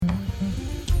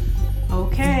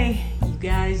Okay, you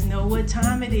guys know what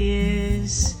time it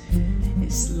is.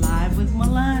 It's Live with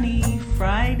Milani,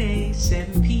 Friday,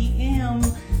 7 p.m.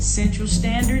 Central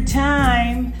Standard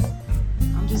Time.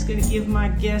 I'm just going to give my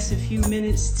guests a few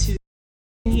minutes to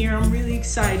here. I'm really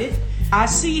excited. I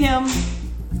see him.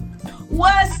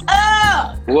 What's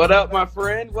up? What up, my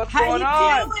friend? What's going on?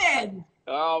 How you doing?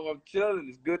 Oh, I'm chilling.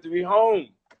 It's good to be home.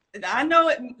 I know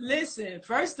it. Listen,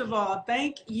 first of all,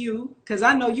 thank you, because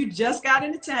I know you just got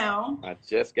into town. I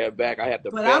just got back. I had the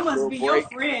But best I must little be break. your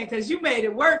friend, because you made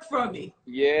it work for me.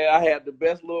 Yeah, I had the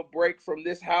best little break from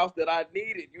this house that I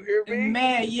needed. You hear me?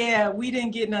 Man, yeah, we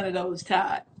didn't get none of those,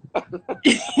 Todd.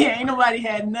 Yeah, ain't nobody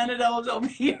had none of those over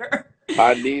here.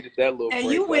 I needed that little And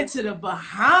break. you went to the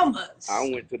Bahamas. I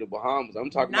went to the Bahamas. I'm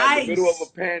talking about in the middle of a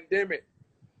pandemic.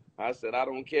 I said, I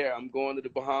don't care. I'm going to the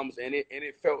Bahamas, and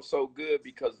it felt so good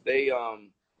because they've only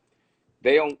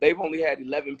had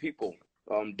 11 people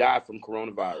die from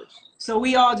coronavirus. So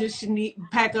we all just should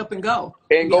pack up and go.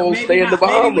 And go stay in the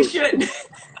Bahamas. Maybe we shouldn't.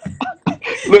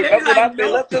 Look, that's what I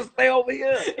say. Let's just stay over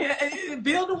here.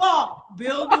 Build a wall.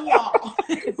 Build a wall.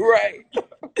 Right.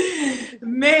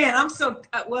 Man, I'm so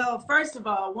well. First of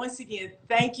all, once again,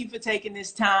 thank you for taking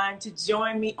this time to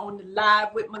join me on the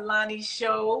Live with Milani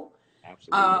show.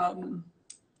 Absolutely.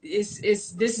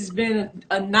 This has been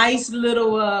a nice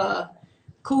little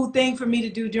cool thing for me to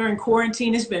do during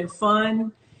quarantine. It's been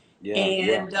fun. Yeah.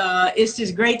 And it's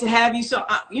just great to have you. So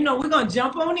we're gonna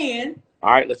jump on in. All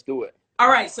right, let's do it. All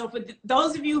right. So for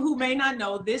those of you who may not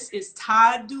know, this is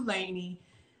Todd Dulaney,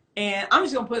 and I'm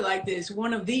just gonna put it like this: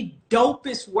 one of the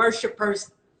dopest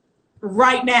worshipers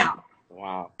right now.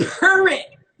 Wow. Current.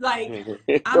 Like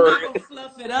I'm not gonna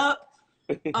fluff it up.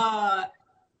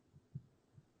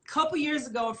 Couple years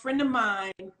ago, a friend of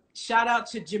mine, shout out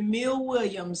to Jamil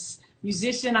Williams,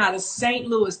 musician out of St.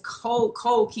 Louis,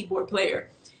 cold keyboard player.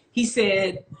 He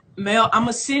said, Mel, I'm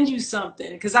going to send you something.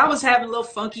 Because I was having a little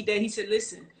funky day. He said,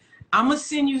 listen, I'm going to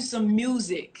send you some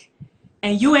music.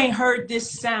 And you ain't heard this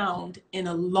sound in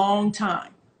a long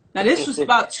time. Now, this was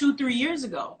about 2-3 years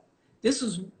ago. This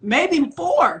was maybe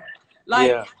 4.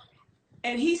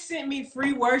 And he sent me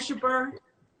Free Worshiper.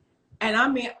 And I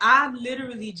mean, I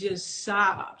literally just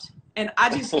sobbed. And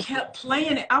I just kept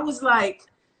playing it. I was like,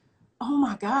 oh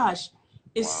my gosh,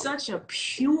 it's such a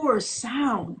pure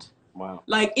sound. Wow.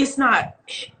 Like, it's not,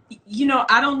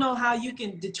 I don't know how you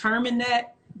can determine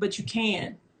that, but you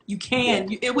can. You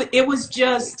can. Yeah. It was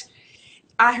just,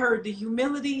 I heard the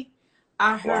humility.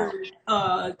 I heard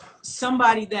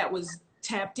somebody that was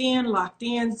tapped in, locked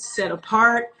in, set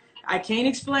apart. I can't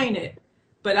explain it.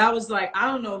 But I was like, I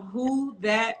don't know who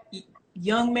that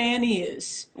young man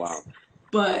is. Wow.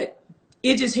 But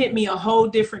it just hit me a whole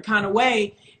different kind of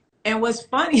way. And what's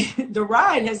funny, the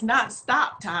ride has not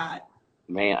stopped, Todd.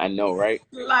 Man, I know, right?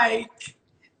 Like,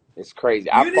 it's crazy.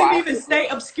 You didn't even stay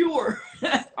obscure.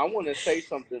 I want to say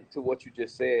something to what you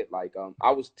just said. Like,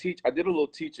 I did a little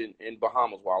teaching in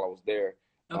Bahamas while I was there.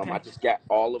 Okay. I just got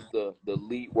all of the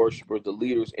lead worshipers, the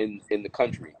leaders in the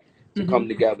country to come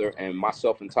together, and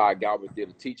myself and Ty Galbraith did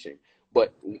a teaching.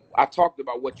 But I talked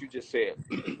about what you just said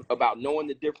about knowing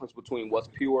the difference between what's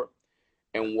pure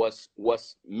and what's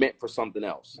meant for something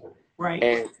else. Right.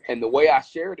 And the way I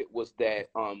shared it was that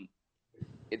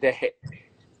that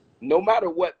no matter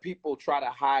what people try to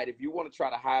hide, if you want to try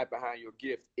to hide behind your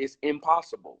gift, it's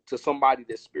impossible to somebody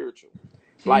that's spiritual.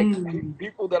 Like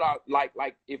people that are like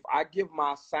if I give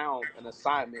my sound an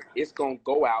assignment, it's gonna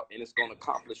go out and it's gonna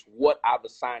accomplish what I've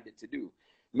assigned it to do.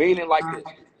 Meaning like this.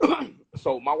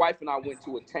 So my wife and I went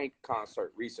to a Tank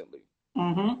concert recently.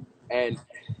 And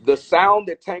the sound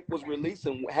that Tank was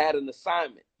releasing had an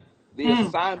assignment. The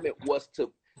assignment was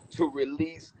to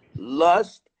release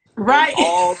lust, and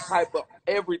all type of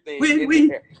everything in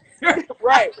the air.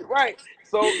 Right.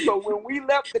 So when we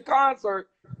left the concert,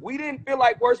 we didn't feel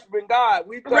like worshiping God.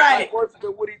 We felt like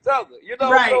worshiping with each other.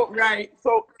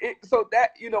 So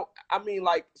that I mean,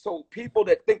 like, so people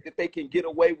that think that they can get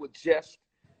away with just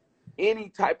any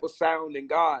type of sound in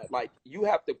God, like, you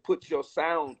have to put your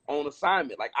sound on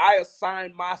assignment. Like, I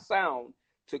assign my sound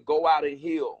to go out and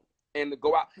heal and to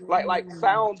go out. Like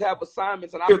sounds have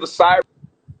assignments, and I hear the siren.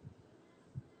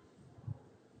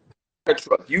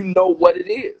 You know what it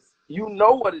is.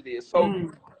 So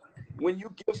when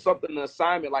you give something an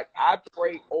assignment, like, I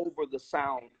pray over the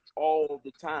sound all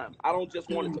the time. I don't just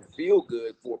want it to feel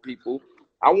good for people.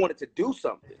 I want it to do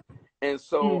something. And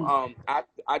so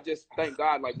I just thank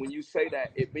God. Like, when you say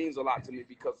that, it means a lot to me,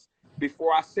 because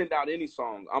before I send out any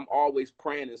song, I'm always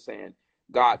praying and saying,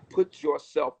 God, put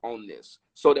yourself on this,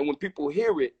 so that when people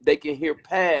hear it, they can hear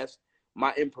past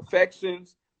my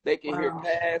imperfections. They can hear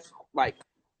past, like,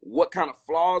 what kind of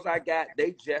flaws I got.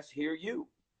 They just hear you.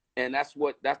 And that's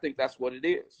what, I think that's what it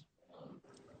is.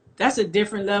 That's a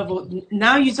different level.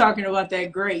 Now you're talking about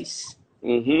that grace.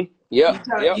 Mm-hmm. Yep.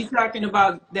 You're talking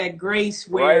about that grace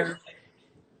Right. where,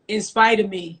 in spite of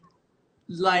me,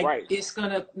 like Right. it's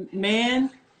gonna,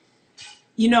 man.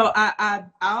 You know, I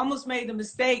almost made the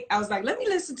mistake. I was like, let me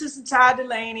listen to some Ty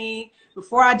Delaney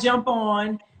before I jump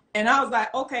on, and I was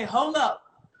like, okay, hold up.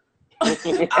 I was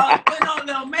putting on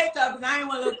little makeup because I didn't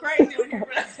want to look crazy when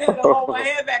you to hold my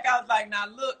head back. I was like, now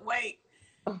look, wait,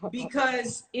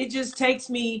 because it just takes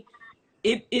me.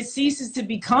 It ceases to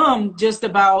become just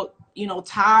about, you know,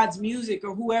 Todd's music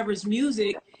or whoever's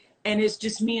music, and it's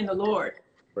just me and the Lord.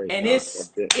 Praise And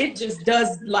God. it just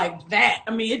does like that.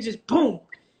 I mean, it just boom.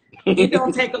 It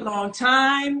don't take a long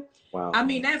time. Wow. I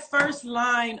mean, that first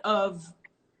line of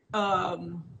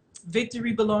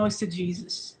victory belongs to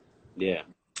Jesus. Yeah.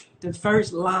 The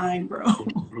first line, bro.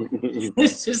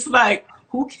 It's just like,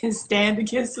 who can stand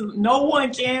against him? No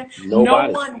one can.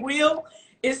 Nobody. No one will.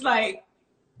 It's like,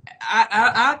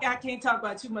 I can't talk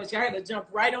about it too much. I had to jump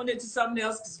right on into something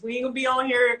else because we ain't gonna be on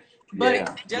here.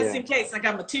 But in case, I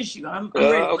got my tissue. I'm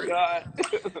ready. Oh God.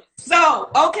 So,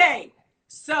 okay.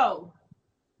 So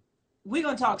we're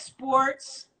gonna talk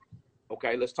sports.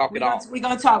 Okay, let's talk it all. We're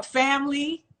gonna talk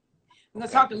family. We're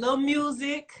gonna talk a little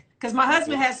music. Because my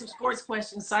husband has some sports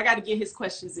questions, so I got to get his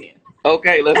questions in.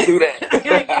 Okay, let's do that. I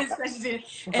gotta get his questions in,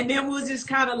 and then we'll just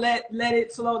kind of let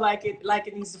it flow like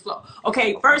it needs to flow.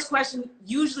 Okay, first question,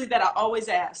 usually that I always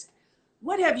ask: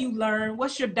 what have you learned?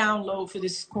 What's your download for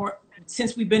this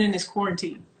since we've been in this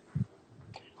quarantine?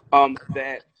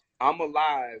 That I'm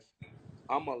alive.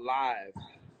 I'm alive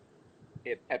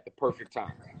at the perfect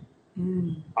time.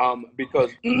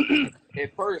 Because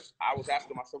at first I was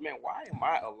asking myself, man, why am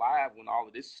I alive when all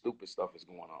of this stupid stuff is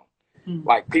going on?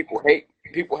 Like people hate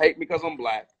me because I'm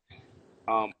black.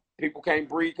 People can't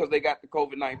breathe because they got the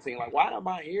COVID-19. Like, why am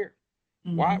I here?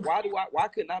 Why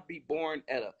couldn't I be born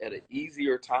at an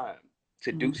easier time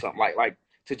to do something like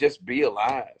to just be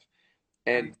alive?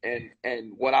 And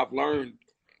what I've learned,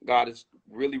 God is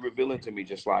really revealing to me,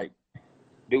 just like,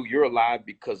 dude, you're alive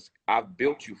because I've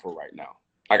built you for right now.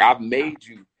 Like I've made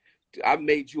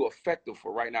you effective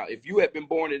for right now. If you had been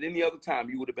born at any other time,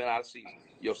 you would have been out of season.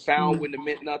 Your sound wouldn't have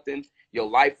meant nothing. Your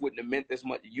life wouldn't have meant this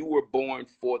much. You were born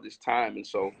for this time. And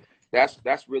so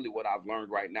that's really what I've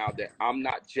learned right now, that I'm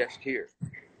not just here.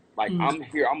 Like I'm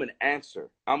here. I'm an answer.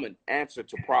 I'm an answer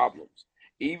to problems.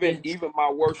 Even my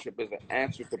worship is an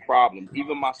answer to problems.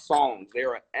 Even my songs,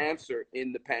 they're an answer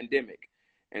in the pandemic.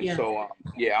 And so,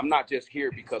 I'm not just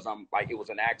here because I'm like, it was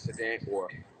an accident or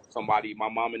somebody, my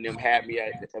mom and them had me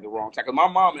at the wrong time. Cause my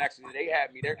mom, actually, they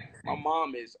had me there. My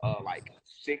mom is like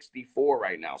 64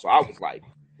 right now. So I was like,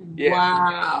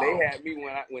 wow. They had me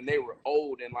when they were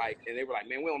old and they were like,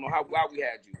 man, we don't know why we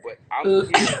had you, but I'm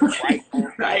here right on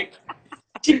time. Right.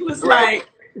 She was like,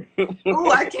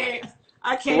 oh, I can't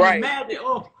imagine.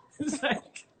 Oh, it's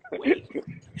like, wait.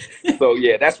 So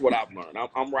that's what I've learned.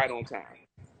 I'm right on time.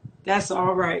 That's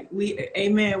all right.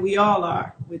 Amen. We all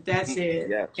are. With that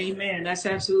said, amen. That's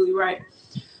absolutely right.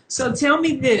 So tell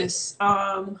me this.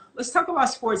 Let's talk about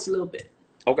sports a little bit.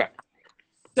 Okay.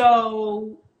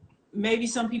 So maybe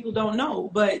some people don't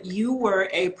know, but you were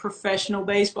a professional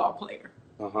baseball player.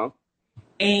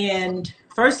 And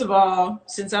first of all,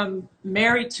 since I'm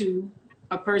married to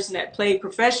a person that played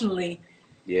professionally,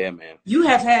 man, you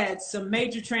have had some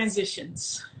major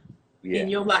transitions in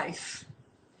your life.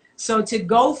 So to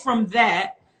go from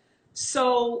that,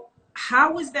 so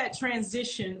how was that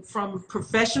transition from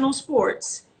professional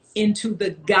sports into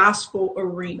the gospel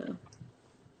arena?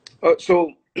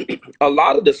 So a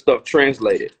lot of the stuff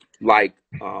translated, like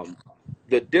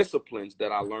the disciplines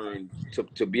that I learned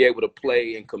to be able to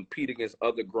play and compete against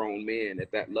other grown men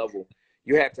at that level.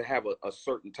 You had to have a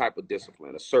certain type of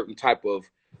discipline, a certain type of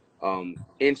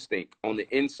instinct on the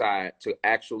inside to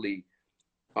actually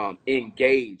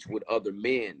engage with other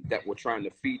men that were trying to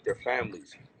feed their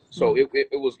families. So it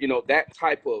was, that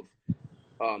type of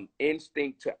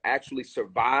instinct to actually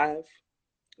survive.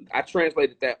 I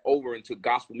translated that over into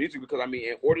gospel music because, I mean,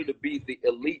 in order to be the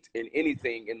elite in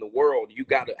anything in the world, you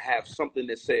got to have something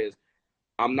that says,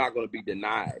 I'm not going to be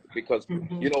denied, because,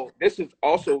 this is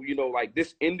also, like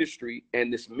this industry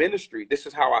and this ministry, this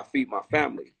is how I feed my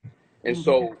family. And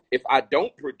so if I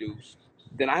don't produce,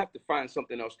 then I have to find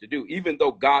something else to do, even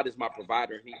though God is my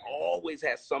provider and he always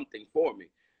has something for me.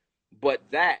 But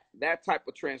that type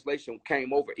of translation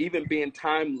came over, even being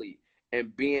timely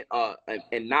and being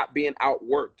and not being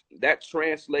outworked, that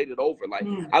translated over. Like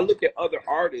I look at other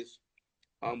artists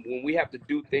when we have to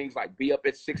do things like be up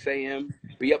at 6 a.m.,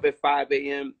 be up at 5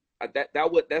 a.m.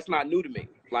 That's not new to me.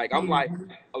 Like, I'm like,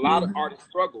 a lot of artists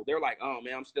struggle. They're like, oh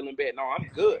man, I'm still in bed. No, I'm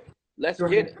good. Let's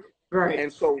get it. Right.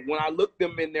 And so when I look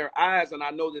them in their eyes and I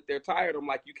know that they're tired, I'm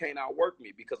like, you can't outwork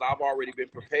me because I've already been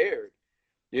prepared.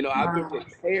 You know, I've been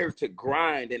prepared to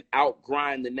grind and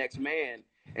outgrind the next man.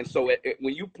 And so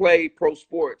when you play pro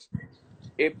sports,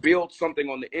 it builds something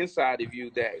on the inside of you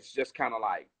that it's just kind of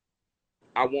like,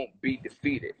 I won't be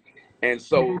defeated. And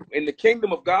so in the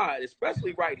kingdom of God,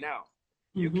 especially right now,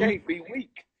 you can't be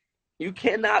weak. You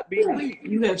cannot be weak.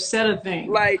 You have said a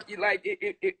thing.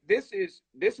 This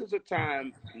is a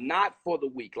time not for the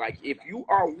weak. Like, if you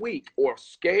are weak or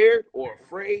scared or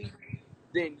afraid,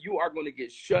 then you are going to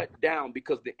get shut down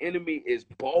because the enemy is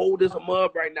bold as a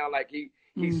mud right now. Like,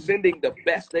 he's sending the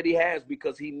best that he has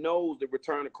because he knows the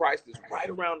return of Christ is right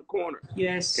around the corner.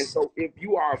 Yes. And so if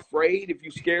you are afraid, if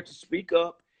you're scared to speak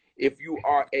up, if you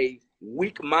are a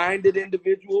weak-minded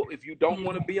individual, if you don't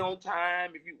want to be on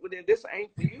time, well, then this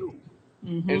ain't for you.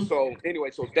 And so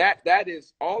anyway, so that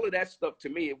is all of that stuff to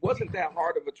me. It wasn't that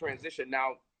hard of a transition.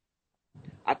 Now,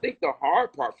 I think the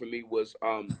hard part for me was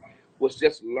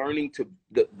just learning to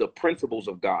the principles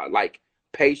of God, like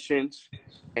patience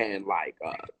and like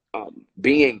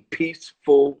being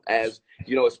peaceful, as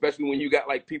you know, especially when you got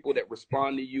like people that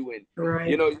respond to you, and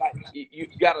you know, like you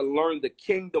got to learn the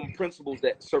kingdom principles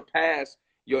that surpass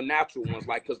your natural ones.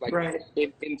 Like, because like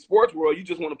in sports world, you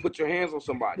just want to put your hands on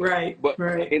somebody, but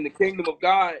in the kingdom of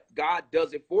God, God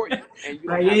does it for you, and you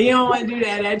don't, you don't want to do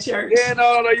that at church. Yeah,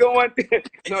 no, you don't want to,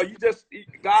 no,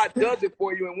 God does it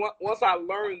for you. And once I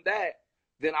learned that,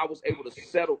 then I was able to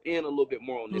settle in a little bit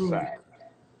more on this side.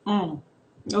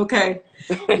 Okay.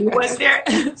 Was there,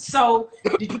 so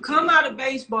did you come out of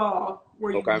baseball?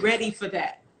 Were you ready for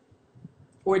that?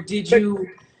 Or did you,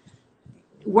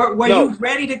 were you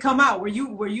ready to come out? Were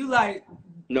you like,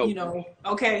 no, you know,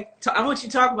 okay. I want you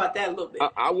to talk about that a little bit.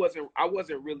 I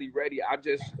wasn't really ready. I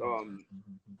just,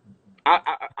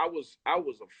 I was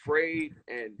afraid,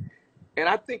 and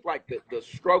I think like the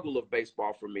struggle of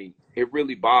baseball for me, it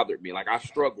really bothered me. Like, I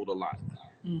struggled a lot.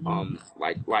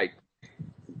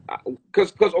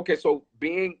 Because okay, so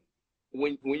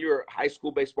when you're a high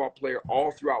school baseball player,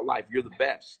 all throughout life, you're the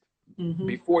best.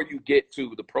 Before you get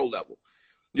to the pro level,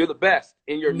 you're the best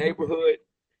in your neighborhood.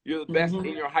 You're the best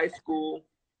in your high school.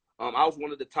 I was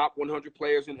one of the top 100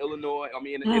 players in Illinois. I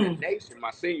mean, in the nation,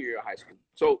 my senior year of high school.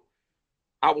 So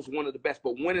I was one of the best.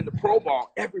 But winning the pro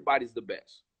ball, everybody's the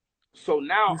best. So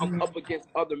now I'm up against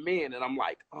other men, and I'm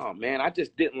like, oh man, I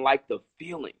just didn't like the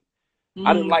feeling.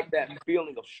 I didn't like that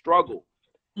feeling of struggle.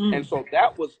 And so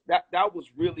that was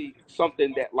really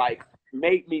something that like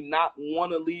made me not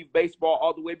want to leave baseball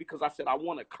all the way, because I said, I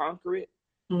want to conquer it.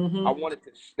 I wanted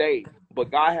to stay, but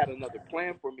God had another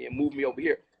plan for me and moved me over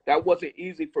here. That wasn't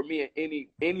easy for me in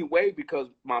any way, because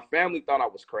my family thought I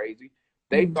was crazy.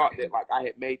 They thought that like I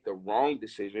had made the wrong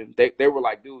decision. They were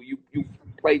like, dude, you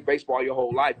played baseball your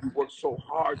whole life. You worked so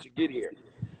hard to get here.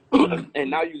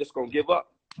 And now you're just going to give up.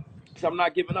 So I'm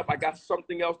not giving up. I got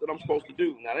something else that I'm supposed to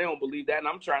do. Now, they don't believe that, and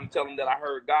I'm trying to tell them that I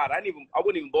heard God. I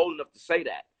wasn't even bold enough to say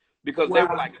that, because they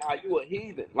were like, nah, you a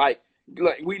heathen. Like,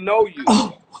 we know you.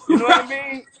 You know what I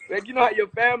mean? Like, you know how your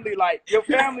family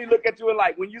look at you and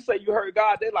like, when you say you heard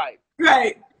God, they're like,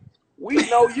 we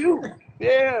know you.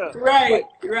 Yeah. Right.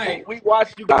 We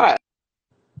watched you God.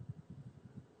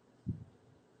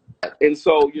 And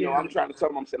so, you know, I'm trying to tell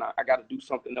them, I'm saying, I got to do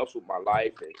something else with my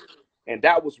life. And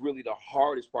that was really the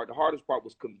hardest part. The hardest part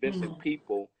was convincing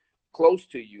people close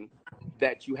to you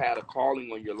that you had a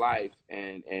calling on your life.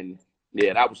 And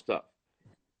yeah, that was tough.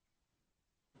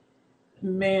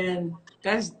 Man,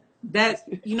 that's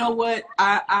you know what?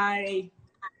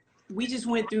 We just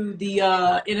went through the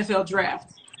NFL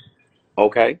draft.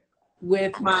 Okay.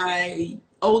 With my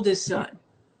oldest son.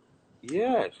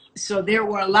 Yes. So there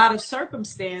were a lot of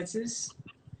circumstances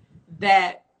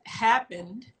that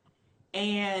happened,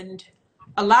 and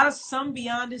a lot of some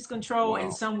beyond his control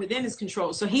and some within his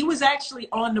control. So he was actually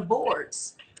on the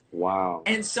boards. Wow.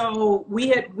 And so he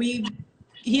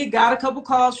had got a couple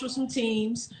calls from some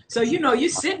teams. So, you know, you're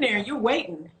sitting there and you're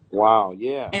waiting. Wow.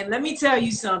 Yeah. And let me tell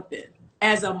you something,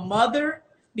 as a mother,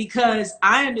 because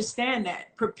I understand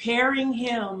that, preparing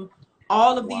him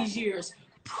all of these years,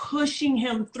 pushing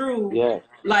him through, and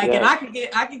I could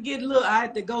get a little, I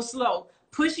had to go slow,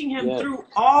 pushing him through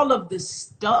all of the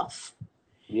stuff.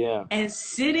 Yeah. And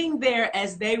sitting there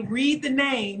as they read the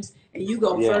names, and you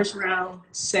go first round,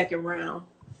 second round,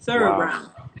 third round,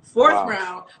 fourth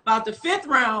round. About the fifth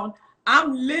round,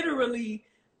 I'm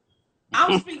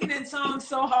speaking in tongues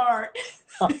so hard.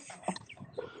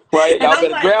 Right. And Y'all I'm better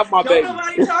like, grab my don't baby.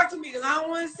 nobody talk to me because I don't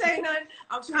want to say nothing.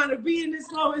 I'm trying to be in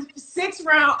this moment. 6th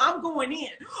round, I'm going in.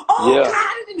 Oh Yeah.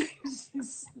 God.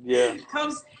 Yeah.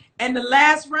 Comes and the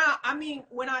last round, I mean,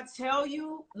 when I tell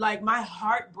you, like my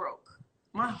heart broke.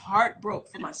 My heart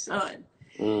broke for my son.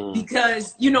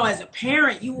 Because, you know, as a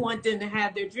parent, you want them to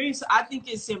have their dreams. So I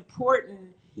think it's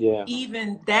important, Yeah.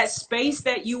 even that space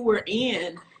that you were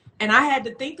in. And I had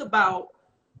to think about,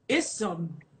 it's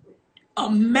some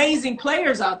amazing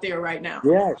players out there right now.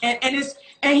 Yes.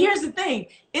 And here's the thing,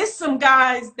 it's some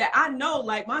guys that I know,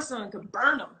 like my son could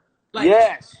burn them. Like,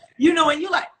 Yes. you know, and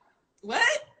you're like, what?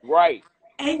 Right.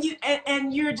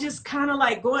 And you're just kind of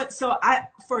like going, so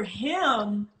for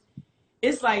him,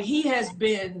 it's like it has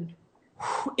been,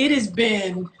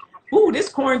 this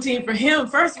quarantine for him.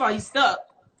 First of all, he's stuck.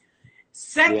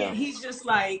 Second, he's just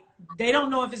like, they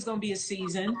don't know if it's going to be a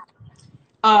season.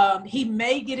 He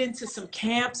may get into some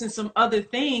camps and some other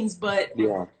things, but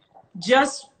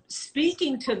just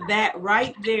speaking to that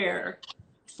right there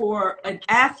for an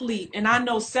athlete, and I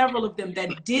know several of them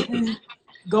that didn't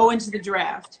go into the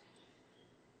draft,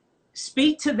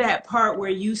 speak to that part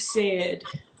where you said,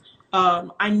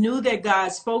 I knew that God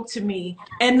spoke to me,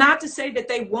 and not to say that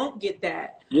they won't get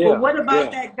that. But what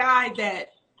about that guy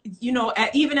that, you know,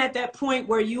 even at that point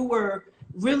where you were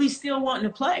really still wanting to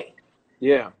play?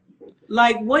 Yeah.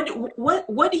 Like, what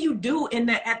do you do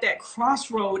at that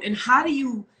crossroad, and how do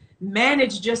you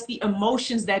manage just the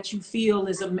emotions that you feel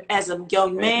as a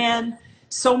young man?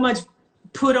 So much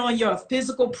put on your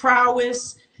physical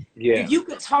prowess. Yeah. If you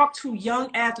could talk to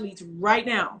young athletes right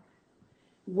now,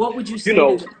 what would you say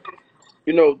to them?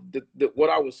 You know,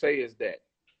 what I would say is that,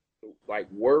 like,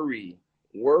 worry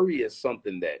is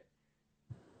something that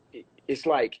it's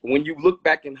like when you look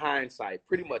back in hindsight,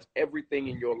 pretty much everything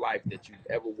in your life that you've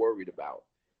ever worried about,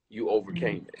 you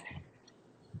overcame it.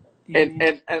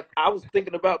 And I was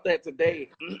thinking about that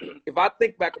today. If I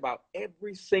think back about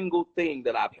every single thing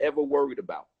that I've ever worried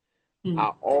about,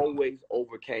 I always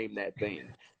overcame that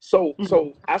thing. So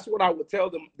that's what I would tell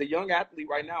them, the young athlete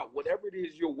right now, whatever it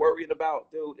is you're worried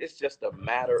about, dude, it's just a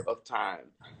matter of time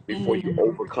before you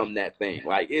overcome that thing.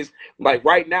 Like, it's like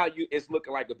right now it's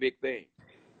looking like a big thing.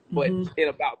 But in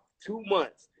about 2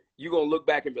 months, you're gonna look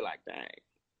back and be like, dang,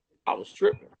 I was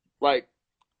tripping. Like,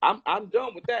 I'm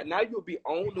done with that. Now you'll be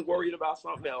on to worrying about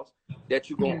something else that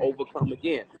you're gonna overcome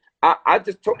again. I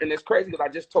just told, and it's crazy because I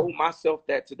just told myself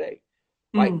that today.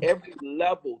 Like, every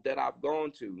level that I've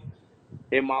gone to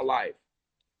in my life,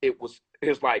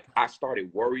 it's like I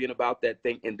started worrying about that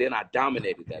thing, and then I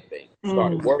dominated that thing.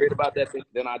 Started worrying about that thing,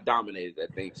 then I dominated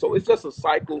that thing. So it's just a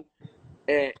cycle.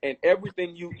 And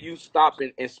everything you stop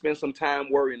and spend some time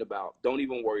worrying about, don't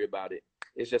even worry about it.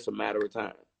 It's just a matter of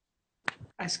time.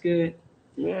 That's good.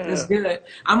 Yeah. That's good.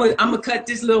 I'm gonna cut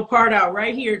this little part out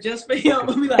right here just for him.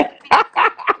 I'll be like,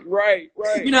 right.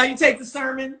 You know how you take the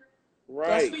sermon? Right.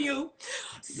 That's for you.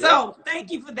 So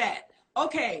thank you for that.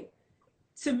 Okay.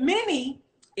 To many,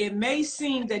 it may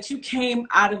seem that you came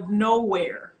out of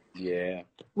nowhere. Yeah.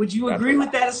 Would you agree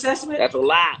with that assessment? That's a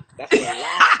lie. That's a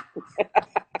lie.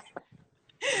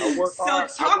 So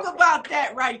talk about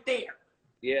that right there.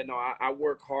 Yeah, no, I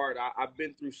work hard. I've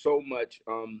been through so much.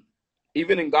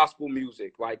 Even in gospel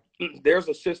music, like, there's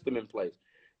a system in place.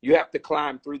 You have to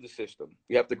climb through the system.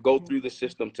 You have to go through the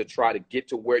system to try to get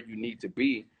to where you need to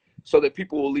be so that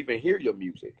people will even hear your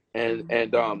music. And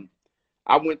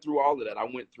I went through all of that. I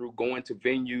went through going to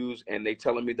venues and they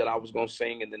telling me that I was going to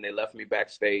sing, and then they left me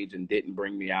backstage and didn't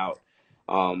bring me out.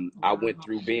 I went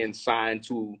through being signed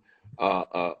to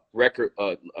a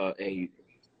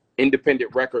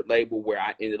independent record label where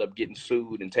I ended up getting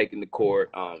sued and taken to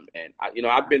court. And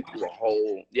I've been through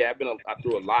I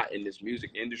through a lot in this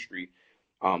music industry.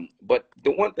 But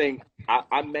the one thing,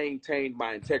 I maintained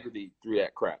my integrity through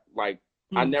that crap. Like,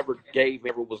 I never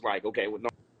was like, okay, well, no.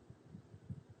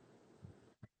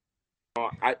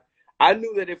 I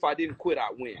knew that if I didn't quit,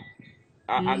 I'd win.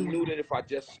 I knew that if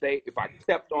I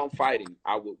kept on fighting,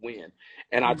 I would win.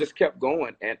 And I just kept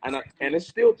going. And it's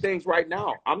still things right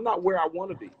now. I'm not where I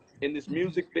want to be in this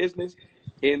music business,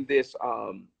 in this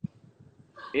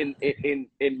in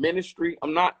ministry.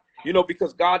 I'm not,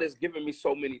 because God has given me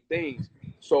so many things.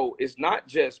 So it's not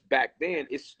just back then,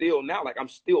 it's still now. Like, I'm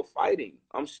still fighting.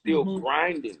 I'm still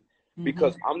grinding.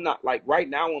 Because I'm not, like, right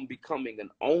now I'm becoming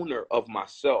an owner of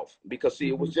myself. Because see,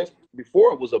 it was just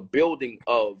before, it was a building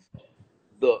of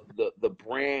the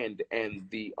brand and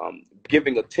the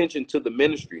giving attention to the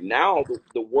ministry. Now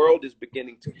the world is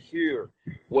beginning to hear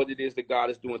what it is that God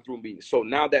is doing through me. So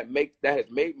now that has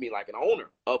made me like an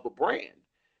owner of a brand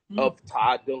of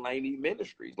Todd Dulaney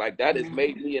Ministries. Like, that has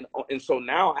made me and so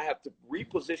now I have to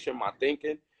reposition my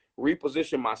thinking,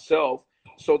 reposition myself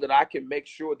so that I can make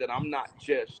sure that I'm not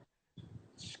just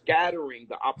scattering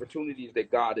the opportunities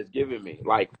that God has given me,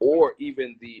 like, or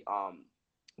even the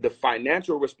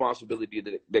financial responsibility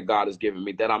that God has given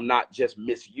me, that I'm not just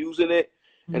misusing it,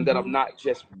 and that I'm not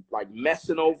just like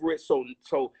messing over it. So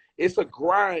it's a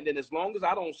grind, and as long as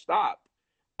I don't stop,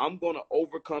 I'm gonna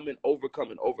overcome and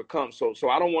overcome and overcome. So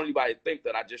I don't want anybody to think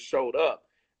that I just showed up.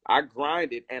 I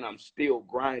grinded, and I'm still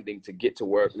grinding to get to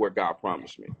where God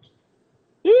promised me.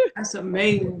 Yeah. That's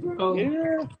amazing, bro.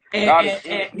 Yeah.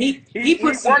 And he put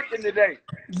He's some, working today.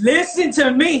 listen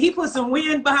to me, he put some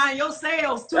wind behind your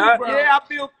sails too, bro. Yeah, I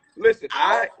feel. Listen,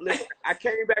 I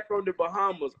came back from the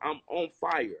Bahamas. I'm on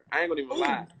fire. I ain't gonna even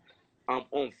lie. I'm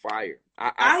on fire.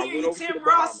 I hear went you. over to Tim the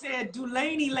Ross Bahamas. said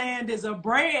Dulaney Land is a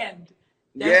brand.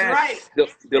 That's Yes,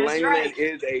 right. Delaney Land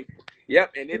is a.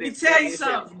 Yep, and Let me tell you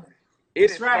something. It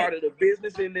That's has right. started a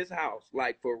business in this house,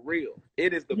 like for real.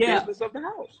 It is the business of the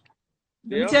house.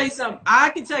 Let me tell you something.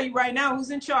 I can tell you right now who's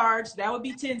in charge. That would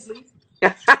be Tinsley.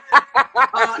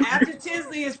 After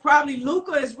Tinsley is probably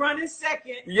Luca is running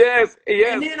second. Yes.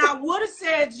 And then I would have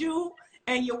said you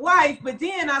and your wife, but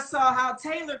then I saw how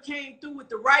Taylor came through with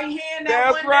the right hand.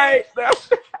 That's right.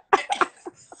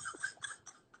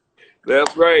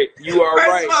 That's right. You are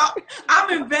right. First of all,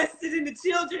 I'm invested in the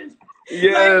children.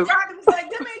 Yes. Like Rocket was like,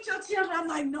 them ain't your children. I'm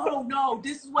like, no,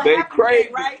 this is what They happened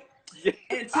today, right? Yeah.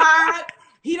 And Todd,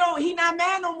 he not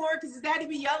mad no more because his daddy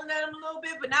be yelling at him a little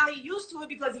bit, but now he used to it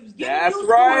because he was getting used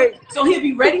to it. So he'll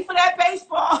be ready for that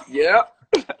baseball. Yep.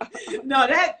 No,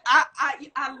 that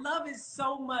I love it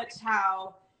so much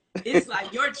how it's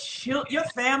like your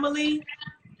family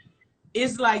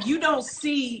is like, you don't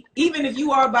see, even if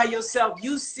you are by yourself,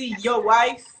 you see your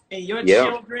wife and your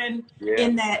children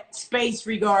in that space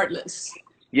regardless.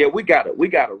 Yeah, we got a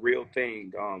real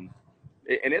thing. And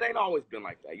it ain't always been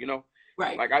like that, you know?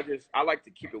 Right. Like I like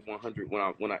to keep it 100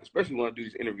 when I especially when I do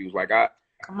these interviews. Like I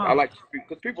like,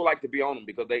 because people like to be on them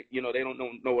because they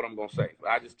don't know what I'm gonna say. But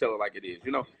I just tell it like it is,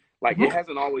 you know. Like it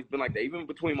hasn't always been like that. Even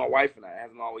between my wife and I, it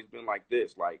hasn't always been like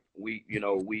this. Like we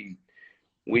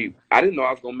I didn't know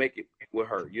I was gonna make it with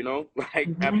her, you know. Like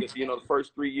after the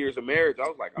first 3 years of marriage, I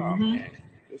was like, oh man,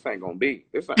 this ain't gonna be.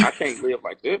 I can't live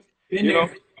like this, you know.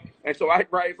 And so I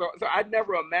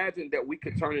never imagined that we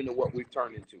could turn into what we've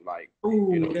turned into. Like,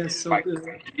 that's so like, good.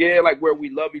 Yeah, like where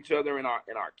we love each other and our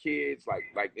kids.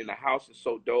 Like in the house is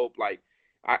so dope. Like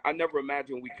I never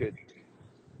imagined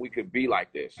we could be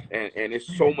like this. And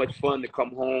it's so much fun to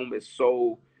come home. It's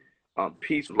so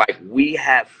peaceful. Like we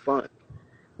have fun.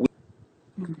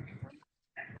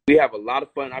 We have a lot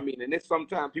of fun. I mean, and it's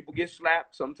sometimes people get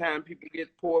slapped, sometimes people get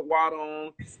poured water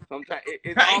on, sometimes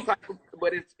it's all types of,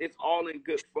 but it's all in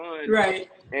good fun. Right.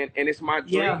 And it's my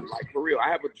dream, like for real. I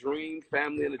have a dream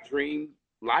family and a dream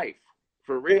life,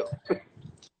 for real.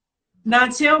 Now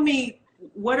tell me,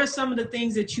 what are some of the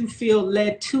things that you feel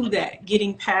led to that,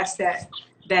 getting past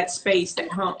that space, that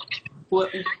hump?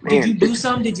 What did you do?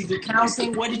 Something? Did you do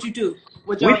counseling? What did you do?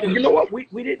 What y'all do? You know what? We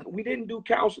didn't do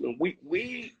counseling.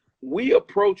 We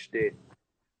approached it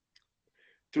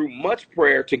through much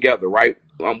prayer together, right?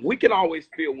 We can always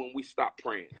feel when we stop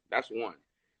praying. That's one.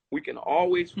 We can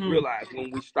always realize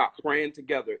when we stop praying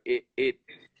together, it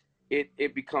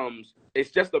becomes,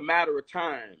 it's just a matter of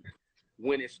time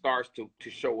when it starts to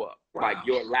show up. Wow. Like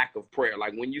your lack of prayer.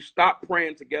 Like when you stop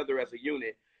praying together as a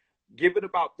unit, give it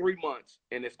about 3 months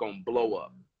and it's gonna blow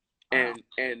up. And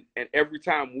every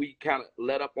time we kind of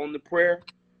let up on the prayer,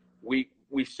 we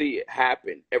see it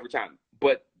happen every time.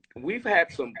 But we've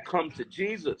had some come to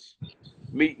Jesus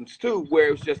meetings too,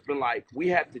 where it's just been like, we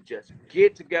have to just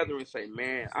get together and say,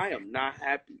 man, I am not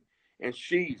happy. And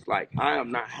she's like, I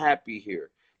am not happy here.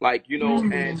 Like,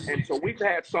 and so we've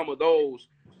had some of those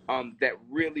that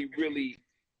really,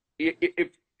 if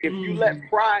you let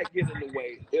pride get in the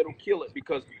way, it'll kill it.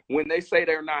 Because when they say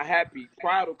they're not happy,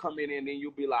 pride will come in and then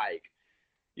you'll be like,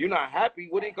 you're not happy?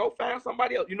 Well, then go find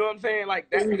somebody else. You know what I'm saying? Like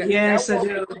that. Yes, I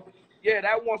do. Yeah,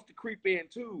 that wants to creep in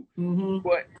too.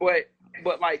 But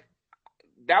like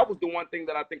that was the one thing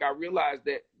that I think I realized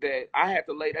that I had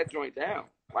to lay that joint down.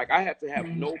 Like I had to have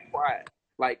no pride.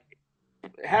 Like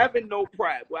having no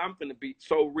pride. Well, I'm finna be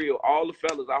so real. All the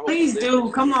fellas, I hope. Please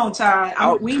do. Come on, Todd.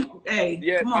 Come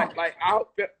on. Like I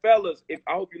hope, fellas,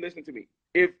 I hope you listen to me.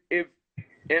 If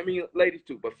I mean ladies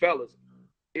too, but fellas,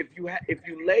 if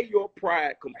you lay your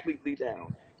pride completely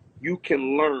down, you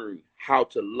can learn how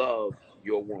to love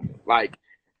your woman.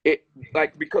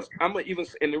 Because I'm gonna even,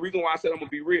 and the reason why I said I'm gonna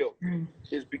be real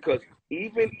is because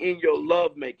even in your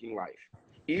love making life,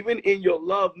 even in your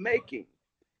love making,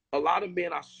 a lot of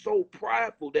men are so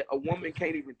prideful that a woman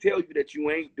can't even tell you that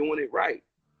you ain't doing it right.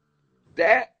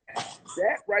 That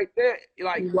that right there,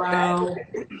 like that Wow.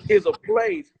 is a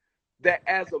place that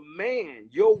as a man,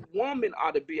 your woman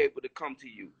ought to be able to come to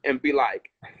you and be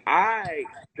like, I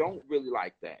don't really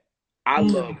like that. I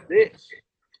love Mm. this.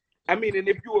 I mean, and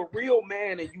if you're a real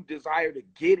man and you desire to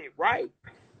get it right,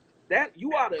 that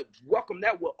you ought to welcome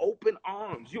that with open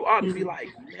arms. You ought to be Mm.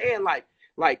 like, man,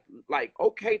 like,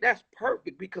 okay, that's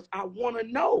perfect because I want to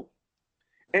know.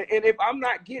 And if I'm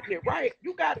not getting it right,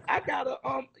 I gotta,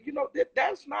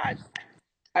 that's not.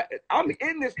 I'm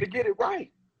in this to get it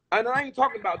right, and I ain't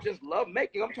talking about just love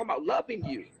making. I'm talking about loving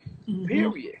you. Mhm.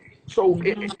 Period. So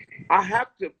Mhm. I have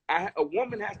to. A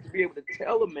woman has to be able to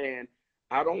tell a man,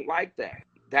 I don't like that.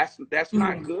 That's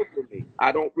not Mm. good for me.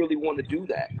 I don't really want to do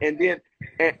that. And then,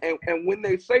 and when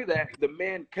they say that, the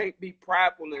man can't be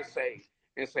prideful and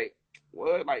say,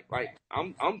 well, like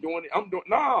I'm doing it. I'm doing.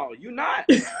 No, you're not.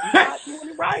 You're not doing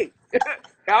it right.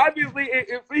 Obviously,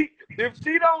 if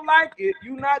she don't like it,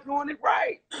 you're not doing it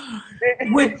right.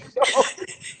 Would So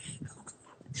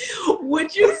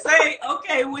would you say,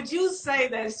 okay, would you say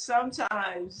that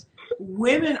sometimes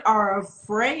women are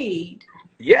afraid,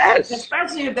 yes,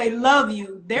 especially if they love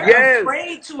you, they're yes,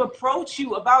 afraid to approach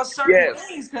you about certain yes.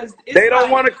 things because it's They don't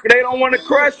like, want to. They don't want to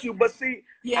crush you. But see,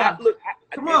 I yeah, look,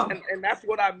 come on. and that's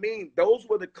what I mean. Those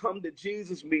were the come to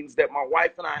Jesus meetings that my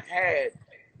wife and I had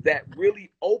that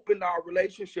really opened our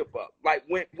relationship up. Like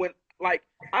when like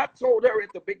I told her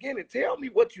at the beginning, tell me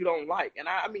what you don't like, and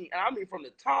I mean from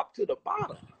the top to the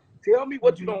bottom. Tell me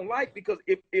what you Mhm. don't like because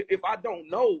if I don't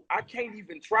know, I can't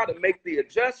even try to make the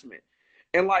adjustment.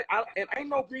 And like ain't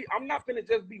no I'm not gonna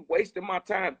just be wasting my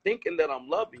time thinking that I'm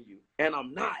loving you, and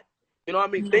I'm not. You know what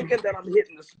I mean? Mm. Thinking that I'm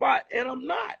hitting the spot and I'm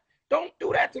not. Don't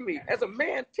do that to me. As a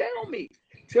man, tell me.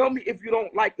 Tell me if you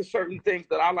don't like the certain things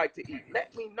that I like to eat.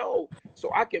 Let me know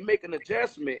so I can make an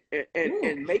adjustment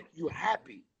Ooh, and make you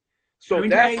happy. let So me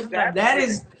tell you something. that's That where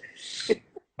is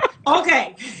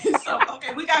okay. So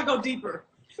okay, we gotta go deeper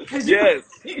because you yes.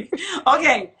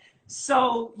 okay.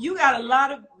 So you got a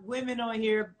lot of women on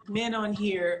here, men on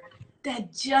here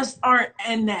that just aren't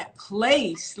in that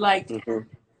place. Like, Mhm.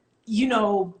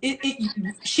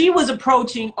 she was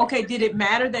approaching, okay, did it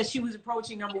matter that she was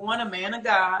approaching, number one, a man of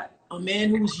God, a man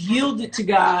who's yielded to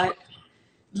God?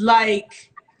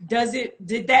 Like,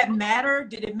 did that matter?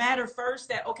 Did it matter first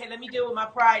that, okay, let me deal with my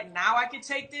pride, now I can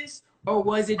take this? Or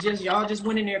was it just y'all just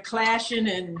went in there clashing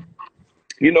and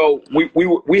You know,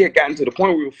 we had gotten to the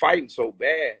point where we were fighting so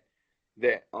bad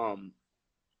that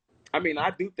I mean,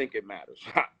 I do think it matters.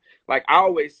 Like I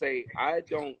always say, I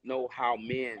don't know how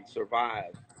men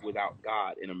survive without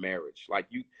God in a marriage. Like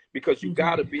because you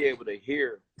got Mhm. to be able to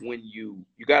hear when you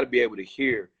got to be able to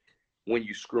hear when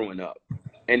you screwing up.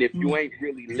 And if you Mhm. ain't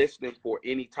really listening for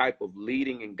any type of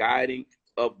leading and guiding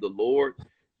of the Lord,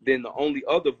 then the only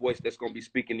other voice that's going to be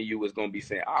speaking to you is going to be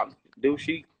saying, "Ah, dude,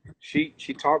 she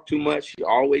talked too much. She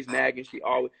always nagging. She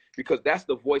always," because that's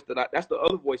the voice that's the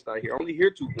other voice that I hear. I only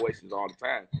hear two voices all the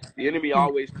time. The enemy he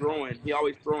always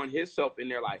throwing himself in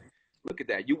there like, look at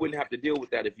that. You wouldn't have to deal with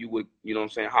that if you would, you know what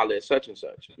I'm saying, holler at such and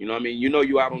such. You know what I mean? You know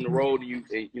you out on the road and you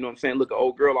know what I'm saying, look, an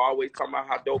old girl always talking about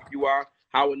how dope you are,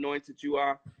 how anointed you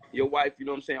are. Your wife, you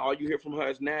know what I'm saying, all you hear from her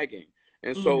is nagging.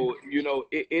 And Mhm. so, you know,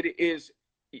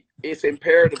 it's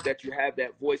imperative that you have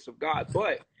that voice of God.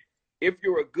 But if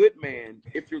you're a good man,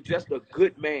 if you're just a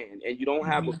good man and you don't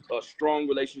have Mhm. a strong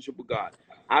relationship with God,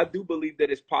 I do believe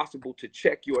that it's possible to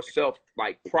check yourself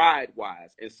like pride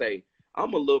wise and say,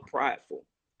 I'm a little prideful.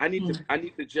 Mhm. I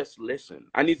need to just listen.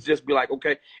 I need to just be like,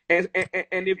 okay. And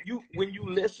if you when you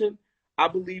listen, I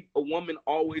believe a woman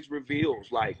always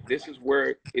reveals like this is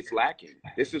where it's lacking.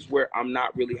 This is where I'm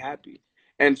not really happy.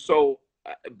 And so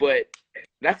but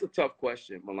that's a tough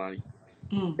question, Melanie.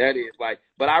 Mhm. That is like,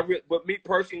 but me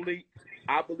personally,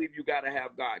 I believe you got to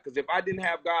have God. Because if I didn't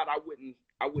have God, I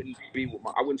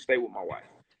wouldn't stay with my wife.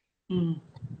 Mhm.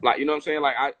 Like, you know what I'm saying?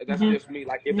 Like, that's Mhm. just me.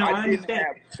 Like, No, I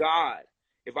understand.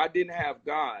 if I didn't have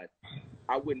God,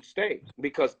 I wouldn't stay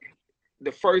because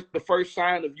the first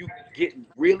sign of you getting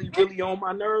really, really on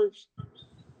my nerves,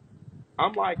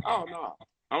 I'm like, oh no,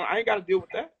 I ain't got to deal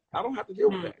with that. I don't have to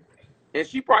deal with Mhm. that. And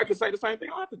she probably could say the same thing.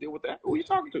 I don't have to deal with that. Who are you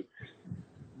talking to?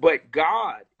 But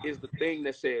God is the thing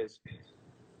that says,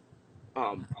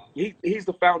 he's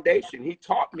the foundation. He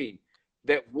taught me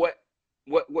that what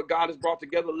God has brought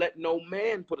together, let no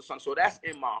man put asunder. So that's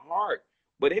in my heart.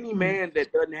 But any Mhm. man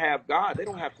that doesn't have God, they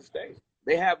don't have to stay.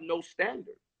 They have no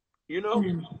standard. You know,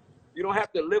 Mhm. you don't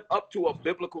have to live up to a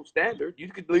biblical standard. You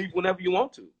can leave whenever you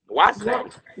want to. Why stay?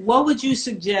 What would you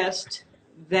suggest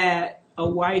that a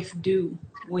wife do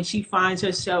when she finds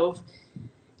herself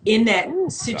in that Ooh,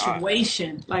 God.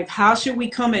 situation? Like, how should we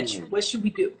come at you? Mm. What should we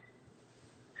do?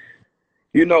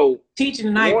 You know, Teaching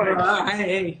tonight, bro. one,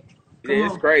 Hey, yeah, come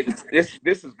it's on. crazy.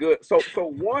 This is good. So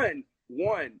one,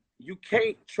 you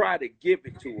can't try to give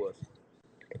it to us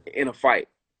in a fight.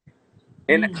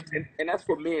 And that's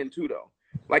for men too, though.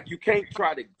 Like, you can't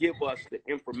try to give us the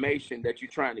information that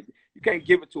you're trying to. You can't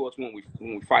give it to us when we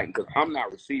fighting, because I'm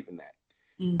not receiving that.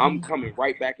 I'm coming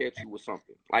right back at you with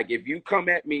something. Like, if you come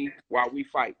at me while we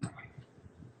fighting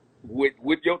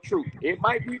with your truth, it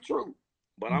might be true,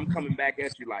 but I'm coming back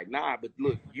at you like, nah. But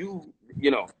look, you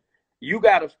know, you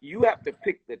have to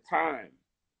pick the time,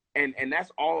 and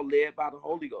that's all led by the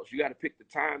Holy Ghost. You got to pick the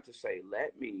time to say,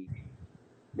 let me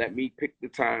pick the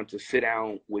time to sit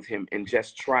down with him and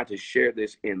just try to share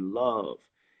this in love,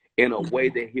 in a way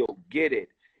that he'll get it.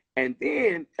 And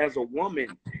then, as a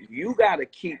woman, you got to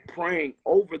keep praying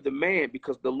over the man,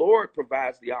 because the Lord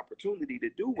provides the opportunity to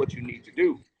do what you need to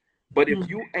do. But if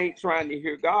you ain't trying to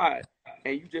hear God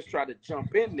and you just try to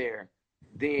jump in there,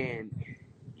 then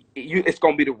it's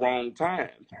gonna be the wrong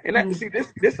time. And see,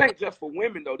 this ain't just for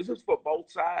women though. This is for both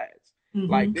sides.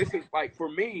 Like, this is like, for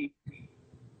me,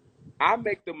 I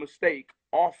make the mistake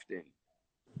often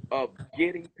of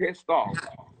getting pissed off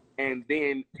and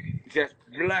then just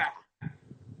blah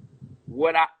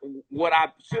what I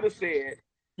should have said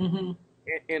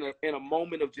in a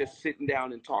moment of just sitting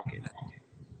down and talking.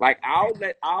 Like, I'll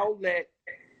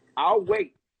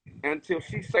wait until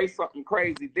she says something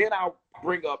crazy, then I'll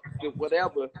bring up the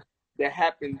whatever that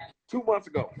happened 2 months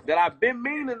ago that I've been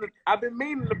meaning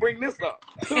to bring this up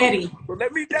too. Eddie. So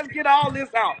let me just get all this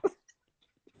out.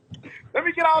 Let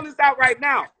me get all this out right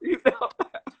now. You know?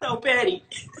 So petty.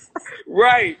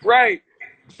 Right.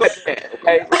 So,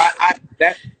 okay,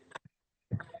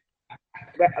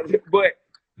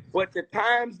 but the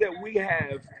times that we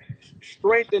have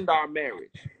strengthened our marriage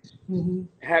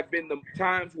have been the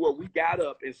times where we got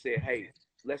up and said, hey,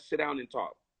 let's sit down and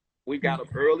talk. We got up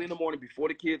early in the morning before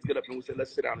the kids get up, and we said,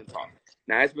 let's sit down and talk.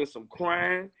 Now, it's been some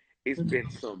crying. It's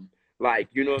been some, like,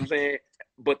 you know what I'm saying?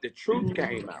 But the truth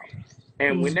came out.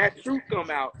 And when that truth come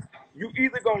out, you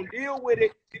either going to deal with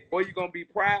it or you're going to be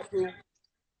prideful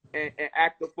and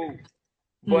act a fool.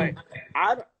 But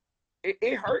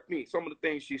it hurt me, some of the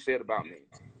things she said about me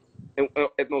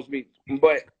at those meetings.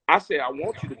 But I said, I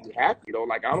want you to be happy, though.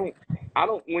 Like, I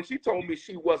don't, when she told me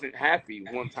she wasn't happy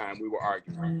one time we were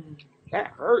arguing, that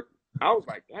hurt. I was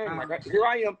like, dang, like, here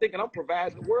I am thinking I'm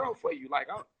providing the world for you. Like,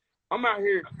 I'm out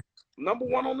here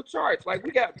 #1 on the charts. Like,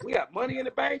 we got money in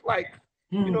the bank. Like,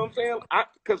 you know what I'm saying?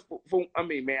 Because I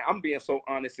mean, man, I'm being so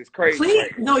honest. It's crazy. Please,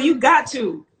 right? no, you got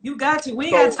to. We ain't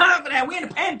got time for that. We're in a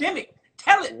pandemic.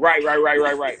 Tell it. Right.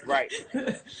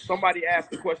 Somebody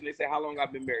asked the question. They said, how long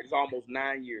I've been married? It's almost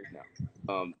 9 years now.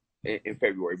 In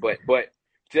February. But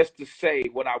just to say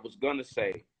what I was gonna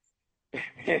say,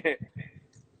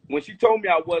 when she told me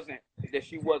that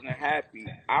she wasn't happy,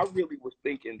 I really was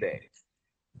thinking that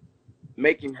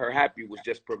making her happy was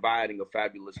just providing a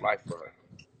fabulous life for her.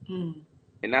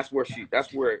 And that's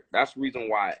the reason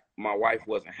why my wife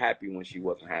wasn't happy when she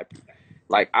wasn't happy.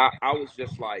 Like, I was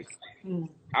just like,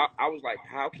 I was like,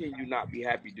 how can you not be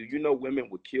happy? Do you know women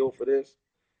would kill for this?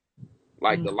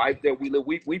 Like, the life that we live,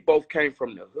 we both came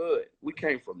from the hood. We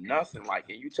came from nothing. Like,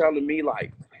 and you telling me,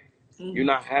 like, you're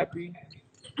not happy?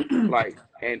 Like,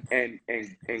 and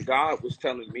God was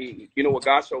telling me, you know what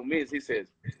God showed me is, he says,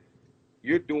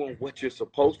 you're doing what you're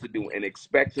supposed to do and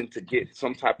expecting to get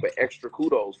some type of extra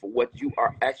kudos for what you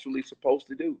are actually supposed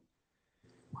to do.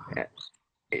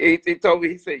 He told me,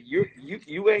 he said, you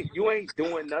ain't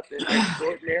doing nothing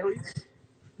extraordinary.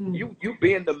 You're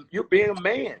being a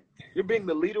man. You're being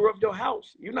the leader of your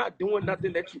house. You're not doing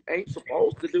nothing that you ain't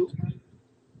supposed to do.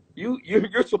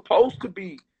 You're supposed to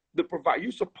be the provider.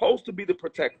 You're supposed to be the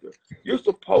protector. You're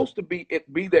supposed to be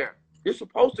there. You're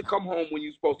supposed to come home when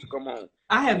you're supposed to come home.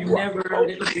 I have never heard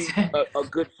it like that. A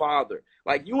good father.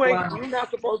 Like, you're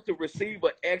not supposed to receive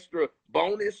an extra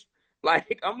bonus.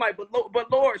 Like, I'm like,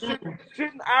 but Lord,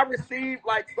 shouldn't I receive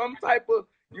like some type of,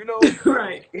 you know?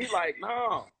 Right. He's like,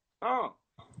 no.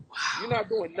 You're not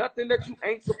doing nothing that you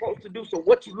ain't supposed to do. So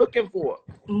what you looking for?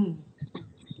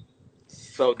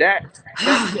 So that's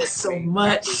so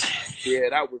much.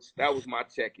 That was my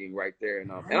checking right there,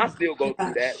 and I still go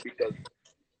through that, because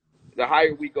the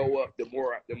higher we go up, the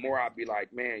more I'll be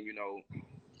like, man, you know,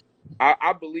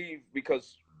 I believe,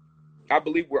 because I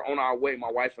believe we're on our way. My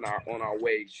wife and I are on our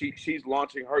way. She's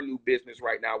launching her new business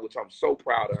right now, which I'm so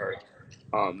proud of her.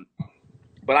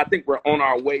 But I think we're on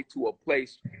our way to a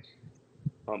place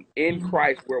in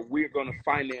Christ where we're going to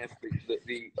finance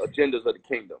the agendas of the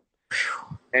kingdom.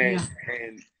 And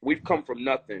we've come from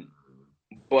nothing,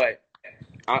 but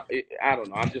I don't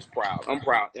know. I'm just proud. I'm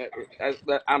proud.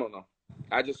 I don't know.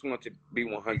 I just want to be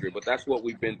 100, but that's what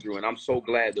we've been through, and I'm so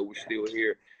glad that we're still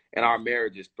here and our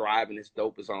marriage is thriving. It's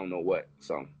dope as I don't know what.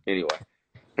 So anyway,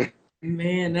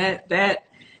 Man, that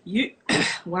you,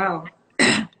 wow,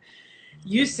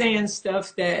 you saying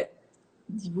stuff that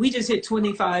we just hit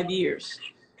 25 years,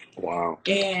 wow,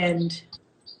 and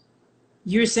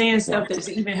you're saying stuff that's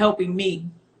even helping me.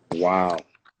 wow,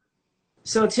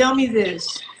 So tell me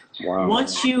this: wow.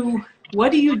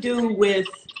 what do you do with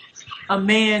a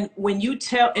man when you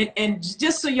tell? And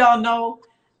just so y'all know,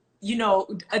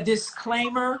 a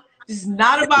disclaimer. This is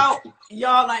not about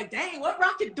y'all like, dang, what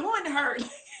Rocket doing to her?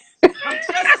 I'm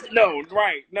just, No,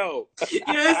 right, no.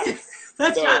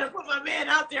 Let's try to put my man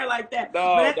out there like that.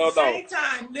 No, but at no, the same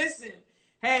time, listen,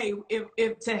 hey,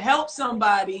 if to help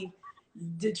somebody,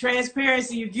 the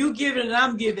transparency, if you give it and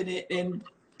I'm giving it, and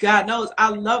God knows I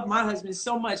love my husband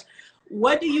so much.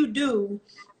 What do you do?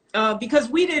 Because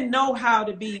we didn't know how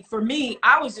to be. For me,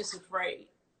 I was just afraid.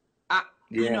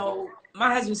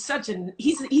 My husband's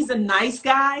he's a nice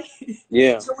guy.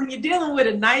 Yeah. So when you're dealing with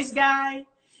a nice guy,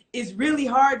 it's really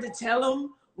hard to tell him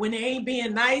when they ain't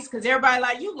being nice, because everybody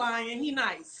like, you lying, he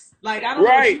nice. Like, I don't know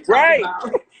what you're talking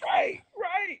about. Right.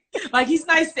 Like, he's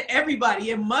nice to everybody.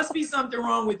 It must be something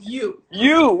wrong with you.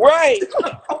 You, right.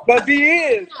 Because he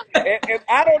is. And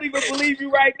I don't even believe you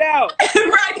right now.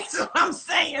 Right, that's what I'm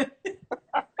saying.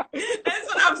 That's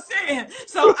what I'm saying.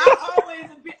 So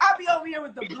I be over here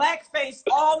with the black face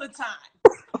all the time.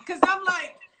 Because I'm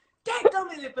like,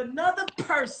 dadgummit, if another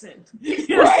person,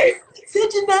 right,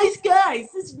 such a nice guy,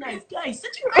 such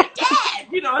a great dad,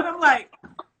 and I'm like,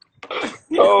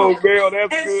 oh, man,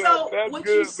 that's and good. So that's what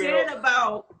good, you said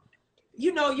about,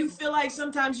 you feel like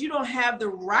sometimes you don't have the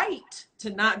right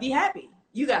to not be happy.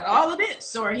 You got all of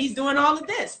this, or he's doing all of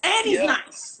this, and he's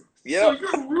nice. Yeah. So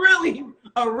you're really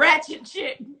a ratchet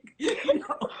chick,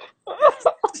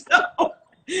 So.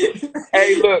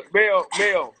 Hey, look, Mel,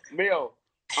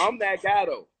 I'm that guy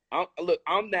though.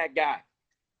 I'm that guy.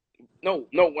 No,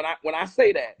 when I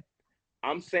say that,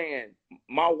 I'm saying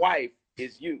my wife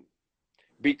is you,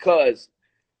 because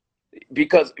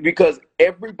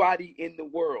everybody in the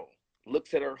world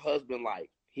looks at her husband like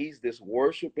he's this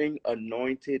worshiping,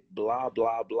 anointed, blah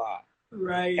blah blah.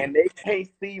 Right. And they can't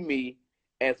see me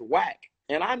as whack,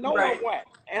 and I know I'm whack,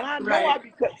 and I know I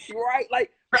be right.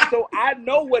 Like, so I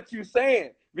know what you're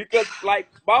saying, because like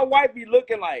my wife be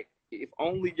looking like, if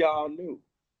only y'all knew.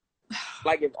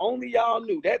 Like, if only y'all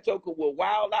knew, that joker will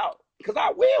wild out. Because I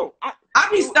will. I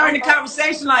be starting the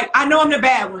conversation like, I know I'm the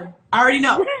bad one. I already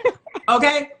know.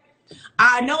 Okay?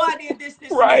 I know I did this,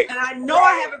 right. and I know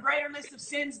I have a greater list of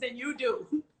sins than you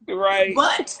do. Right.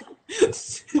 But,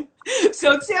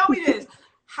 so tell me this.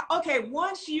 Okay,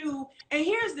 and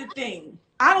here's the thing.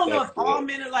 I don't know if all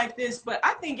men are like this, but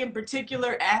I think in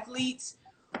particular athletes.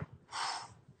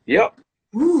 Yep.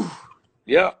 Whew,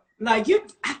 yep. Like,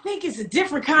 I think it's a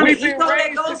different kind of ego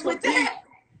that goes with that.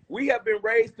 We have been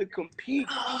raised to compete.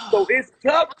 So it's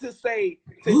tough to say,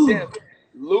 just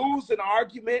lose an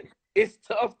argument. It's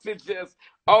tough to just,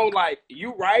 like,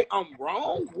 you right, I'm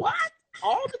wrong. What?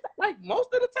 All the time, like,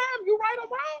 most of the time, you right, I'm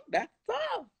wrong. That's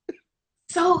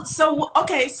tough.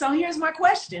 So here's my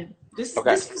question. This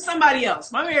is for somebody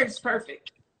else. My marriage is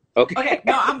perfect. Okay.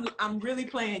 No, I'm really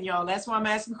playing, y'all. That's why I'm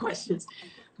asking questions.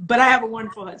 But I have a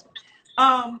wonderful husband.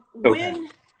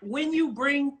 When you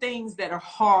bring things that are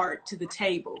hard to the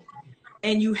table,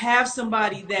 and you have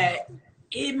somebody that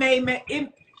it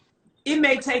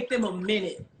may take them a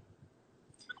minute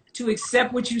to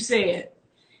accept what you said,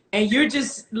 and you're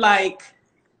just like,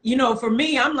 for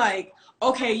me, I'm like,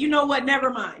 okay, you know what? Never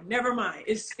mind.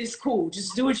 It's cool.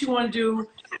 Just do what you want to do,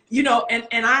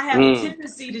 and I have a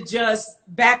tendency to just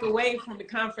back away from the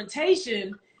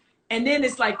confrontation, and then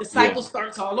it's like the cycle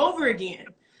starts all over again.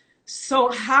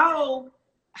 So how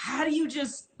do you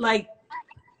just, like,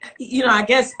 I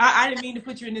guess I didn't mean to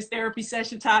put you in this therapy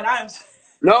session, Todd.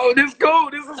 No, this is cool.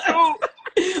 This is cool.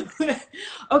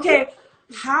 Okay,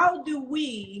 how do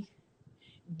we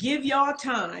give y'all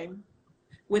time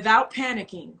without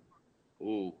panicking?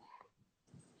 Ooh.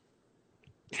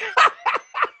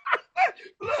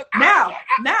 Look, now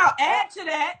add to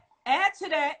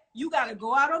that, you got to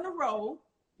go out on the road.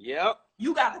 Yep.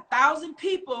 You got 1,000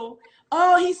 people.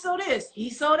 Oh, he saw this, he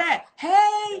saw that.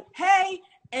 Hey.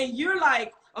 And you're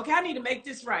like, okay, I need to make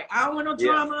this right. I don't want no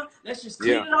drama. Let's just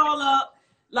clean it all up.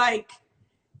 Like,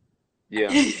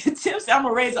 Tim said, I'm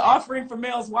going to raise an offering for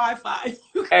Mel's Wi-Fi.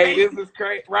 Hey, this is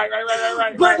great. Right.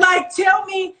 But, like, tell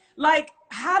me, like,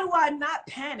 how do I not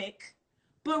panic,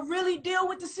 but really deal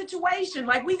with the situation?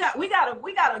 Like, we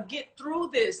gotta get through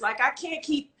this. Like, I can't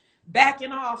keep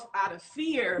backing off out of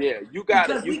fear. Yeah, you got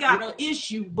it. Because we got an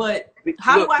issue, but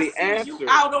how look, do I the send you answer,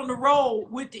 out on the road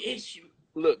with the issue?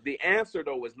 Look, the answer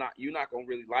though is not, you're not gonna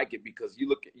really like it, because you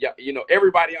look at, you know,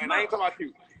 everybody, and I ain't talking about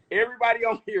you. Everybody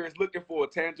on here is looking for a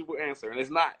tangible answer, and it's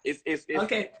not. It's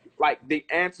okay. Like, the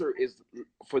answer is,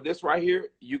 for this right here,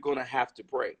 you're gonna have to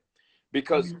pray,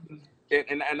 because,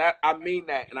 and I mean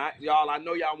that, and y'all, I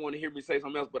know y'all want to hear me say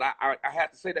something else, but I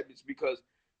have to say that because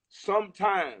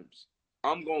sometimes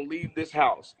I'm gonna leave this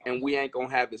house and we ain't gonna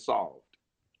have it solved.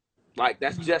 Like,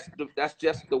 that's just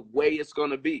the way it's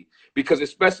gonna be, because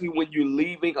especially when you're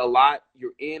leaving a lot,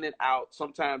 you're in and out.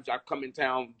 Sometimes I come in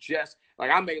town, just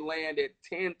like I may land at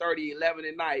 10:30, 11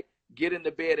 at night, get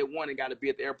into bed at 1 and got to be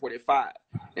at the airport at 5.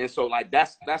 And so, like,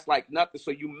 that's like nothing.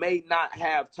 So you may not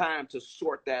have time to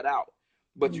sort that out,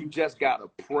 but you just gotta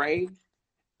pray.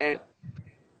 And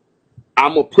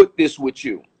I'm gonna put this with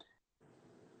you,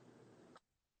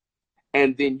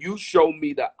 and then you show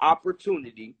me the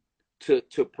opportunity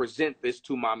to present this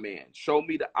to my man. Show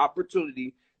me the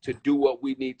opportunity to do what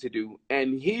we need to do,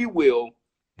 and he will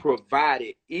provide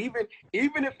it. Even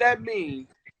if that means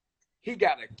he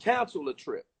got to cancel a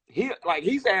trip. He's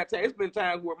had to, it's been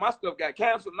times where my stuff got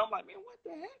canceled, and I'm like, man, what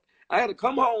the heck? I had to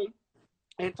come home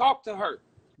and talk to her,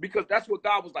 because that's what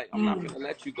God was like. I'm not gonna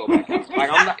let you go back out. Like,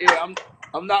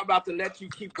 I'm not about to let you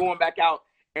keep going back out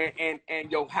and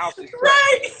your house is trapped.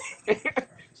 Right.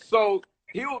 So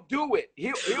he'll do it.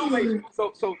 He'll make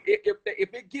so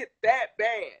if it get that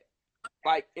bad,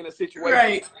 like in a situation,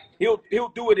 right, he'll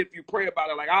do it if you pray about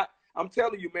it. Like, I'm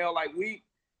telling you, Mel, like we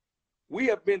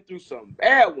have been through some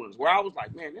bad ones where I was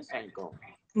like, man, this ain't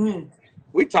going.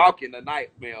 We talking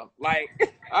tonight, Mel. Like,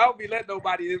 I don't be letting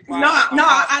nobody. No,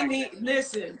 I mean,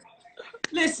 listen,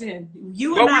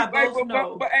 you and I both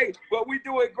know. But we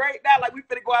doing great now. Like, we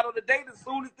finna go out on a date as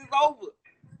soon as this over.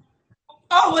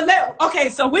 Oh, well, okay,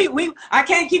 so I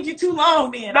can't keep you too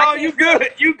long, then. No, you good.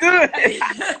 You good.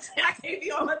 I can't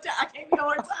be on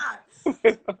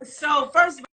time. So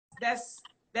first of all,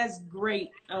 that's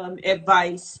great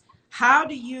advice. How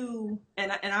do you,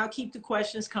 and I'll keep the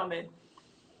questions coming.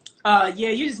 Yeah,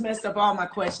 you just messed up all my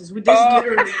questions with this.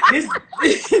 Literally,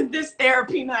 this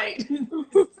therapy night.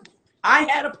 I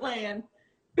had a plan.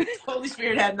 Holy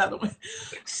Spirit had another one.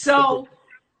 So,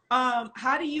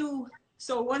 how do you?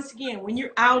 So once again, when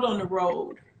you're out on the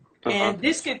road, and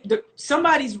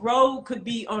somebody's road could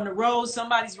be on the road,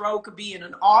 somebody's road could be in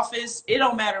an office. It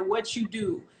don't matter what you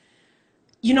do.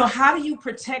 You know, how do you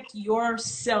protect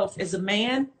yourself as a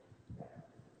man?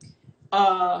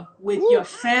 With your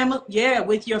family,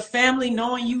 with your family,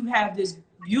 knowing you have this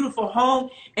beautiful home.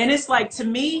 And it's like, to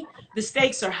me, the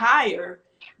stakes are higher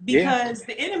because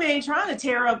the enemy ain't trying to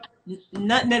tear up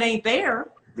nothing that ain't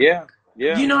there. Yeah.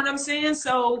 You know what I'm saying?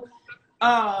 So,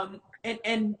 and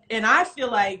I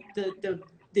feel like the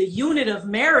unit of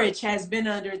marriage has been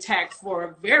under attack for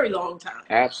a very long time.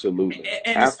 Absolutely.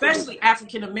 And especially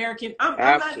African American. I'm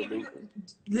not even,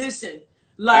 listen,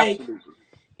 like,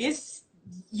 it's,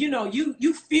 you know,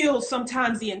 you feel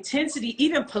sometimes the intensity,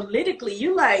 even politically.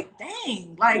 You like,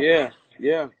 dang, like,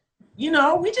 you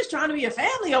know, we just trying to be a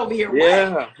family over here.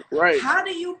 Yeah, right. How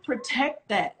do you protect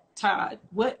that, Todd?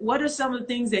 What are some of the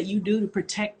things that you do to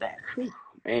protect that?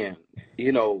 Man,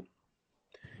 you know,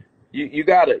 you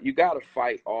gotta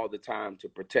fight all the time to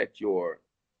protect your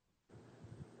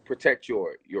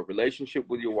relationship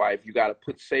with your wife. You gotta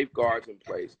put safeguards in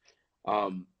place.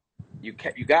 You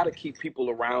got to keep people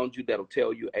around you that'll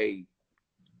tell you, hey,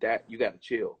 that you got to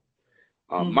chill.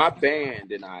 My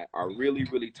band and I are really,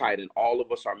 really tight, and all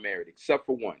of us are married except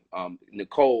for one,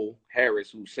 Nicole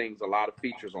Harris, who sings a lot of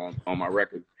features on my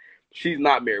record. She's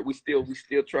not married. We still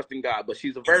trusting God, but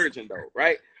she's a virgin though,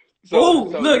 right? So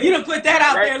look, you done put that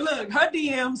out there. Look, her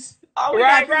DMs.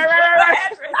 Right.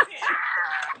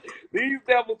 These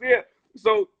devils here.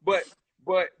 So, but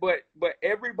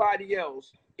everybody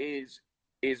else is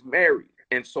married,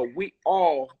 and so we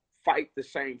all fight the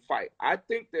same fight. I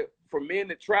think that for men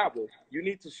that travel, you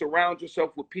need to surround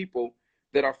yourself with people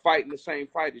that are fighting the same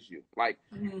fight as you. Like,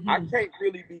 I can't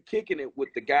really be kicking it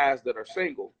with the guys that are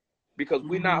single, because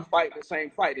we're not fighting the same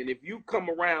fight. And if you come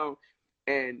around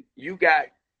and you got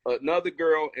another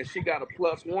girl and she got a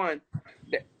 +1,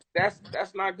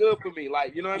 that's not good for me.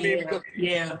 Like, you know what I mean? Because,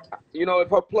 you know, if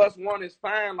her +1 is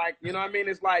fine, like, you know what I mean?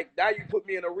 It's like, now you put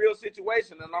me in a real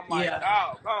situation, and I'm like,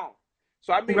 oh, gone.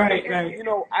 So, I mean, you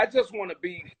know, I just want to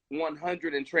be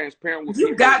 100 and transparent with you.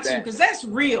 You got to, because that's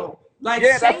real. Like,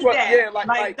 say that's what, that.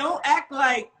 Like, don't act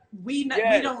like we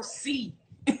don't see.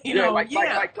 You know, like you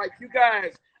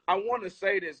guys, I want to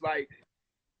say this, like,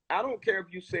 I don't care if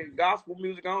you sing gospel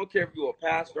music. I don't care if you're a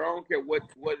pastor. I don't care what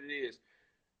it is.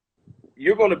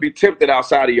 you're going to be tempted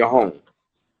outside of your home.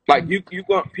 Like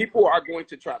people are going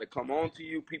to try to come on to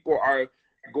you. People are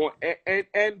going,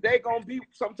 and they're going to be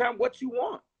sometimes what you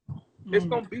want. It's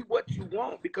going to be what you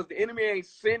want, because the enemy ain't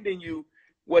sending you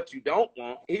what you don't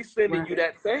want. He's sending you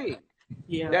that thing.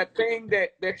 Yeah. That thing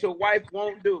that your wife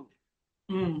won't do.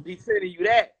 He's sending you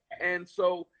that. And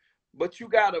so, but you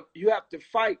have to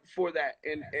fight for that.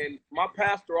 And my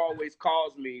pastor always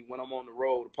calls me when I'm on the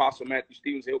road, Apostle Matthew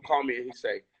Stevens. He'll call me and he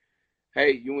say,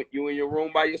 "Hey, you in your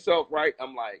room by yourself, right?"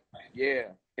 I'm like, "Yeah."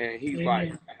 And he's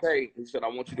like, "Hey," he said, "I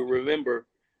want you to remember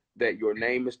that your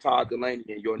name is Todd Dulaney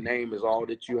and your name is all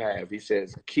that you have." He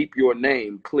says, "Keep your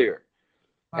name clear."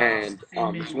 And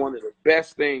it's one of the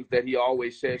best things that he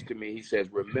always says to me. He says,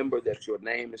 "Remember that your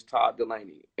name is Todd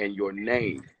Dulaney, and your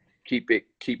name, keep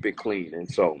it clean." And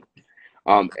so,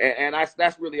 and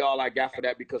that's really all I got for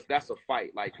that, because that's a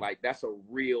fight. Like that's a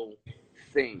real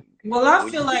thing. Well, I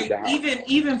feel like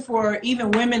even for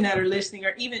women that are listening,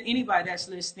 or even anybody that's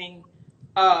listening,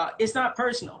 it's not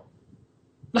personal.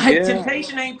 Like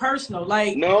temptation ain't personal.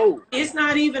 Like, no, it's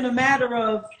not even a matter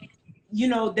of,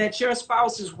 that your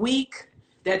spouse is weak,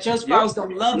 that your spouse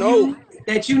don't love you,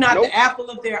 that you're not the apple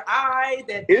of their eye.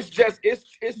 That it's just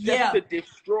to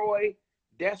destroy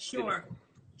destiny. Sure.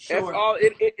 That's all.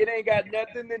 It ain't got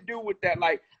nothing to do with that.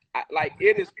 Like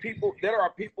it is people. There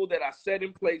are people that are set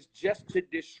in place just to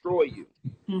destroy you.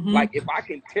 Like, if I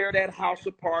can tear that house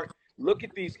apart, look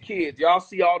at these kids. Y'all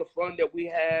see all the fun that we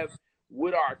have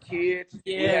with our kids. Yes.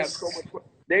 We have so much fun.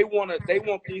 They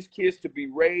want these kids to be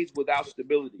raised without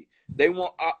stability. They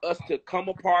want us to come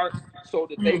apart so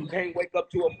that they can't wake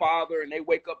up to a father, and they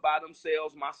wake up by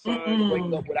themselves. My sons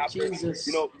wake up without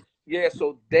their,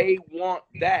 so they want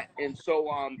that. And so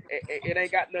it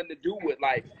ain't got nothing to do with,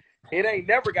 like, it ain't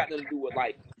never got nothing to do with,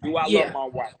 like, do I love my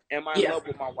wife? Am I in love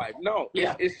with my wife? No,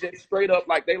 it's just straight up,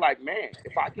 like, they like, man,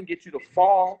 if I can get you to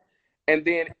fall and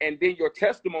then your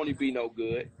testimony be no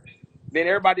good, then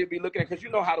everybody will be looking at, because you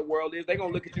know how the world is. They're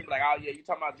going to look at you and be like, "Oh, yeah, you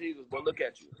talking about Jesus, but look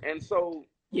at you." And so,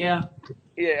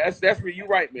 that's where you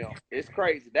right, Mel. It's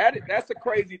crazy. That's a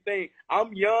crazy thing.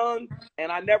 I'm young,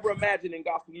 and I never imagined in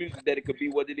gospel music that it could be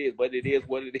what it is, but it is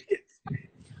what it is.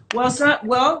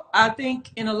 Well, I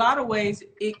think in a lot of ways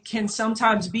it can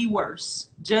sometimes be worse,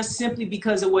 just simply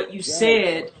because of what you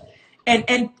said. And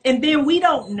then we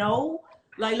don't know,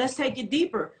 like, let's take it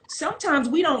deeper. Sometimes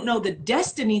we don't know the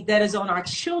destiny that is on our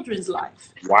children's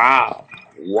life. Wow.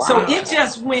 So it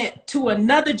just went to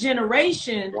another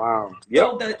generation. Wow.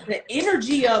 So the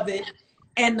energy of it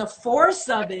and the force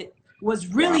of it was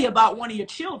really about one of your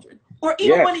children, or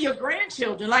even one of your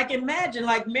grandchildren. Like, imagine,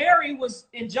 like, Mary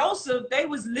and Joseph, they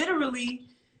was literally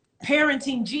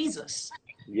parenting Jesus.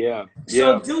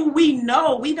 So do we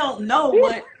know? We don't know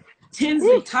what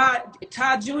Tinsley,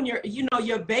 Todd Jr.,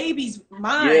 your baby's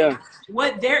mind,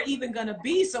 what they're even going to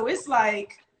be. So it's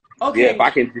like, okay. Yeah, if I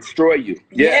can destroy you.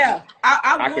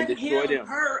 I want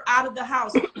her out of the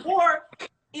house. Or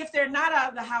if they're not out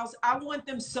of the house, I want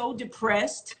them so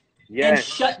depressed and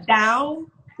shut down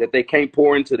that they can't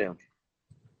pour into them.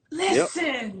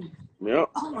 Listen.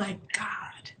 Oh my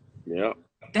God.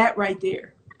 That right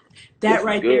there.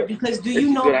 Because do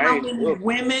you know how many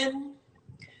women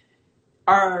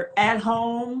are at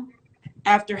home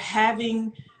after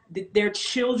having their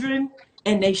children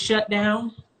and they shut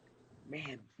down?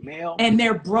 Man, Mel. And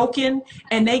they're broken,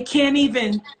 and they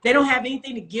don't have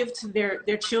anything to give to their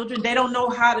children. They don't know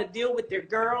how to deal with their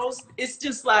girls. It's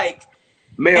just like,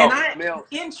 Mel,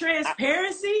 in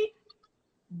transparency,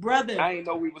 brother. I didn't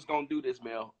know we was gonna do this,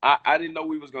 Mel. I didn't know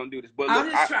we was gonna do this. But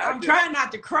look, I'm trying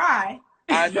not to cry.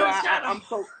 I know. I'm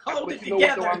so hold it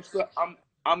together.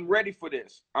 I'm ready for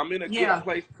this. I'm in a good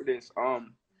place for this.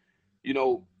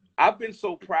 I've been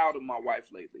so proud of my wife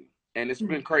lately, and it's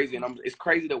been crazy. And it's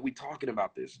crazy that we talking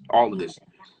about this, all of this.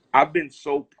 I've been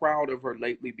so proud of her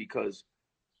lately because,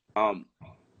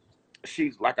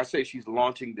 she's, like I say, she's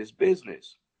launching this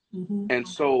business, and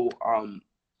so I'm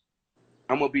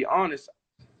gonna be honest.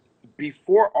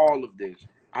 Before all of this,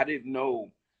 I didn't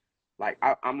know. Like,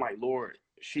 I'm like, Lord,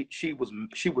 she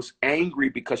was angry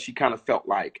because she kind of felt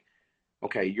like,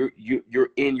 okay, you're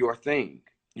in your thing.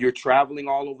 You're traveling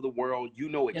all over the world. You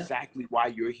know exactly why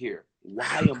you're here.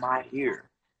 Why am I here?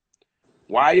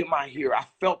 Why am I here? I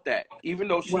felt that, even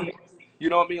though she, you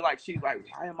know what I mean? Like, she's like,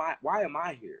 why am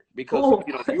I here? Because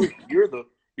you're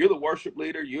the worship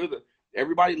leader.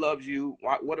 Everybody loves you.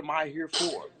 What am I here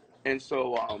for? And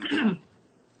so,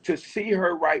 to see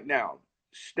her right now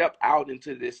step out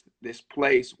into this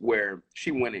place where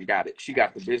she went and got it. She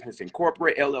got the business in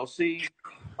corporate LLC.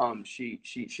 I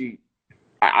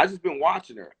just been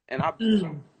watching her, and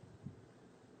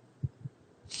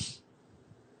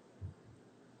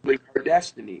her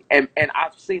destiny. And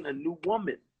I've seen a new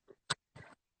woman.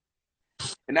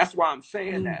 And that's why I'm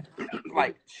saying that.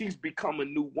 Like, she's become a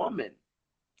new woman.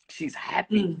 She's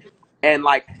happy. And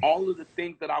like all of the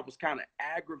things that I was kind of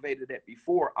aggravated at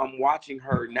before, I'm watching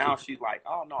her now. She's like,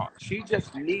 oh no, she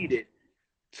just needed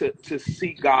to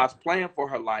see God's plan for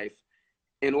her life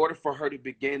in order for her to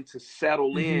begin to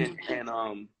settle in.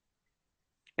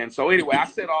 And so anyway, I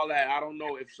said all that. I don't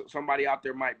know if somebody out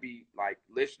there might be like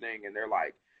listening and they're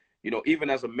like, you know,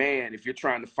 even as a man, if you're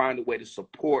trying to find a way to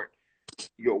support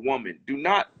your woman, do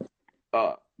not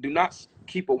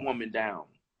keep a woman down.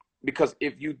 Because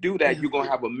if you do that, you're going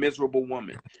to have a miserable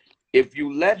woman. If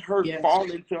you let her fall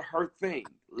into her thing,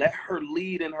 let her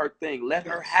lead in her thing, let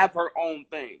her have her own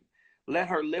thing, let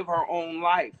her live her own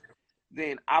life,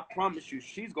 then I promise you,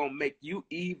 she's going to make you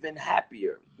even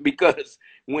happier. Because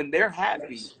when they're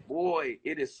happy, boy,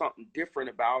 it is something different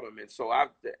about them. And so I'm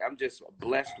just a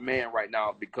blessed man right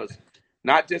now, because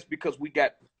not just because we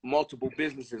got multiple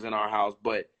businesses in our house,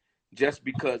 but just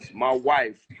because my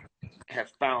wife has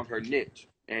found her niche.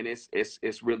 And it's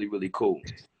really, really cool,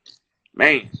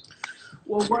 man.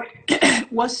 Well,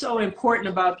 what's so important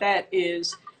about that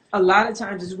is a lot of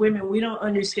times as women, we don't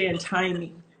understand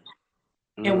timing.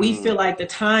 And we feel like the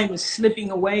time is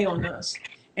slipping away on us.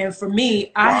 And for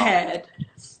me, I had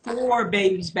 4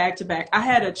 babies back to back. I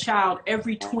had a child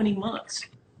every 20 months.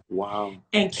 Wow.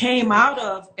 And came out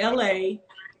of LA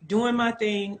doing my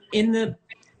thing in the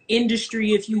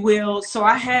industry, if you will. So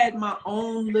I had my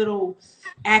own little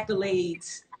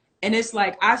accolades. And it's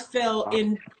like I fell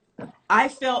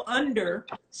under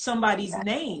somebody's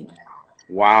name.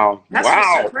 Wow. That's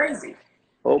what's so crazy.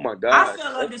 Oh my God. I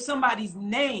fell under somebody's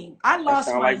name. I lost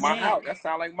my name. House. That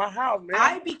sounds like my house, man.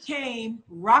 I became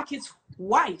Rocket's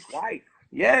wife.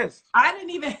 Yes. I didn't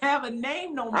even have a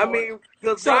name no more. I mean,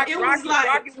 so Rocket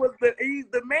was he's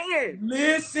the man.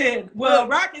 Listen, well,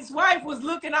 Rocket's wife was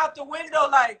looking out the window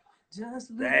like,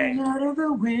 just looking out of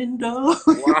the window.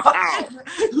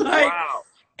 Wow.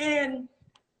 And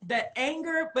the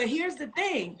anger, but here's the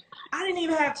thing. I didn't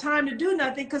even have time to do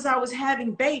nothing because I was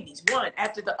having babies, one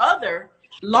after the other.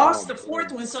 Lost the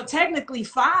 4th one, so technically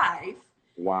 5.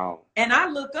 Wow. And I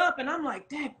look up and I'm like,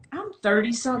 Dad, I'm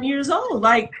 30-some years old.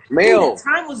 Like, Mel, dude,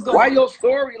 time was going. Why your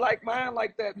story like mine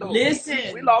like that though?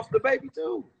 Listen. We lost the baby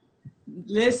too.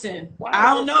 Listen,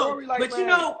 I don't know. But you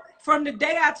know, from the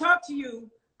day I talked to you,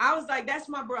 I was like, that's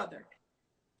my brother.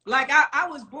 Like I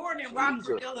was born in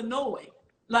Rockford, Illinois.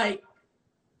 Like,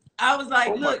 I was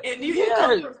like, look, and you can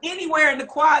come from anywhere in the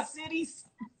Quad Cities.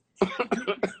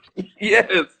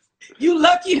 Yes. You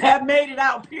lucky to have made it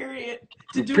out, period.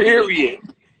 To do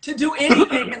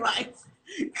anything in life.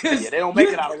 Because they don't make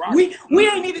it out of Rockford. We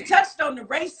ain't even touched on the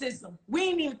racism. We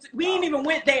ain't even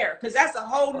went there, because that's a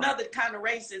whole nother kind of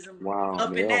racism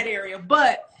in that area.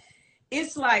 But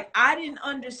it's like I didn't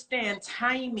understand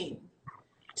timing.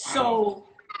 So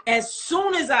as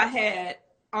soon as I had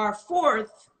our 5th,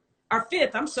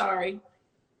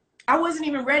 I wasn't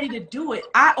even ready to do it.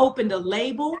 I opened a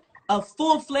label, a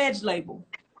full-fledged label,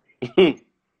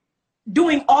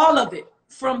 doing all of it,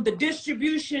 from the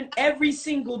distribution, every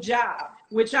single job,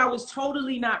 which I was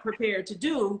totally not prepared to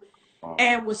do,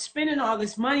 and was spending all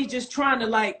this money just trying to,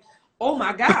 like, oh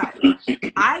my God.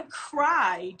 I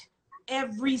cried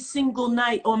every single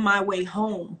night on my way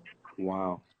home.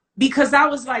 Wow. Because I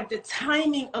was like, the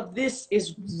timing of this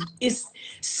is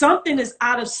something is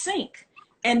out of sync.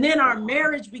 And then our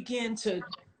marriage began to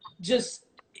just,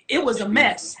 it was a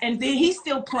mess. And then he's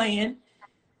still playing,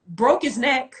 broke his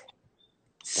neck.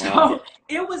 So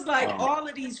it was like all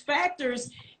of these factors.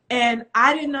 And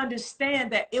I didn't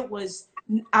understand that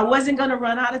I wasn't going to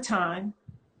run out of time.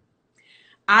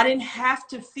 I didn't have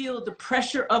to feel the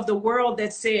pressure of the world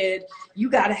that said, you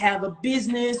got to have a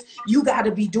business. You got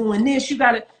to be doing this. You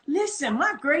got to listen.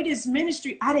 My greatest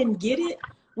ministry, I didn't get it,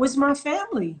 was my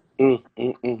family.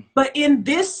 But in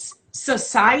this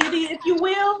society, if you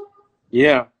will,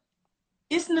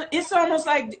 it's almost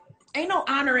like ain't no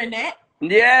honor in that.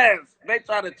 Yes, they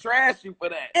try to trash you for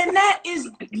that. And that is,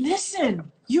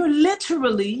 listen, you're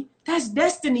literally, that's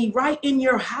destiny right in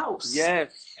your house.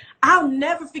 Yes. I'll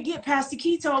never forget, Pastor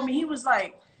Key told me, he was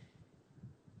like,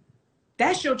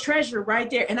 that's your treasure right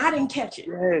there. And I didn't catch it.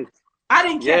 Yes. I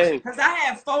didn't catch it because I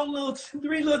had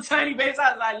 3 little tiny babies.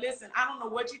 I was like, listen, I don't know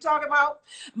what you're talking about.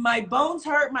 My bones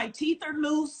hurt. My teeth are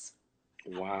loose.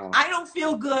 Wow. I don't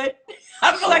feel good.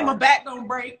 I feel like my back gonna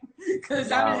break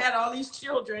because I've had all these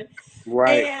children.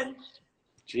 Right. And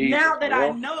now that I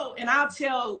know, and I'll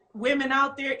tell women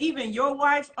out there, even your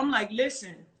wife, I'm like,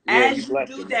 listen, as you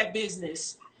do that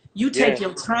business, you take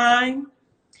your time.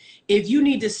 If you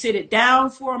need to sit it down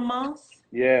for a month,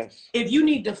 Yes. If you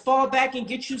need to fall back and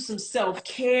get you some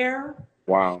self-care.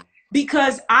 Wow.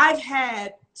 Because I've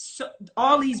had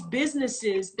all these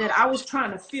businesses that I was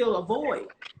trying to fill a void.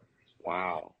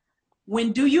 Wow.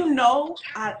 When do you know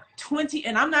 20,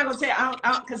 and I'm not going to say out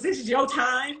because this is your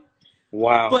time.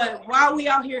 Wow. But while we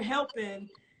out here helping,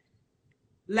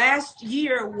 last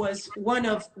year was one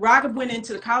of, Raghav went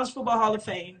into the College Football Hall of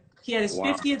Fame. He had his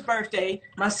 50th birthday.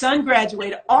 My son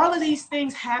graduated. All of these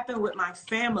things happened with my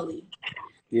family.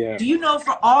 Yeah. Do you know,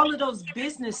 for all of those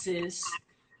businesses,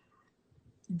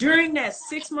 during that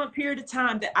 6-month period of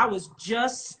time that I was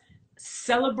just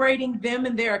celebrating them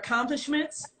and their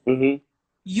accomplishments,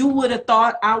 you would have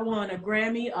thought I won a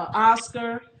Grammy, an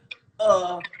Oscar,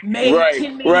 made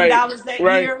 $10 million that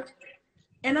year.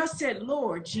 And I said,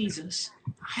 Lord Jesus,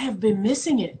 I have been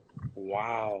missing it.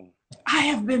 Wow. I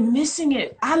have been missing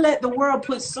it. I let the world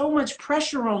put so much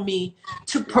pressure on me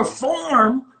to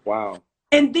perform. Wow.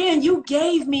 And then you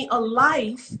gave me a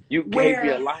life. You gave me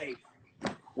a life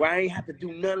where I ain't have to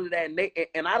do none of that.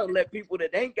 And I done let people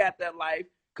that ain't got that life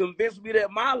convince me that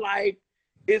my life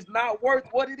is not worth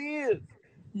what it is.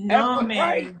 No, man.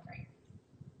 Right.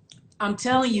 I'm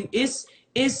telling you, it's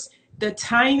the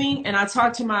timing. And I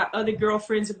talked to my other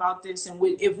girlfriends about this. And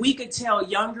if we could tell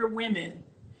younger women,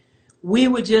 we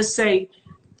would just say,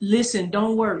 listen,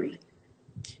 don't worry.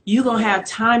 You're going to have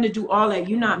time to do all that.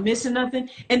 You're not missing nothing.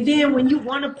 And then when you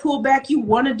want to pull back, you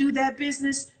want to do that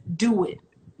business, do it.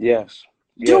 Yes.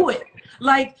 Do it.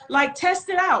 Like test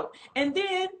it out. And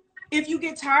then if you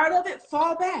get tired of it,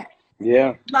 fall back.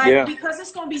 Yeah. Because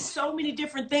it's going to be so many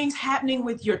different things happening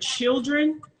with your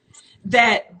children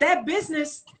that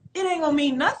business, it ain't going to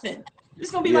mean nothing. It's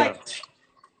going to be like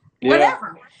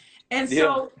whatever. And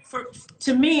so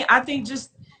to me, I think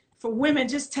just for women,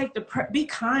 just take be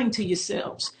kind to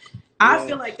yourselves. I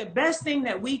feel like the best thing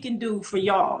that we can do for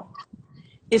y'all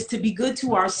is to be good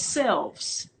to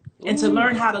ourselves and to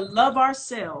learn how to love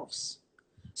ourselves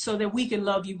so that we can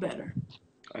love you better.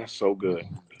 That's so good.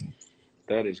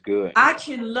 That is good. I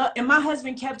can love, and my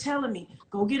husband kept telling me,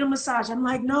 go get a massage. I'm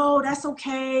like, no, that's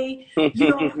okay. You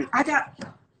know,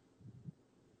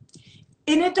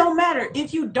 and it don't matter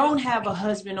if you don't have a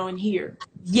husband on here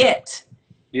yet.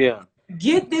 Yeah.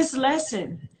 Get this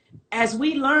lesson. As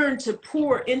we learn to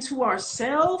pour into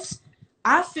ourselves,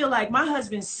 I feel like my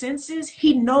husband senses,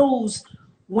 he knows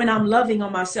when I'm loving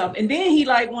on myself. And then he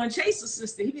like want to chase a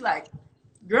sister. He be like,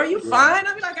 girl, you fine?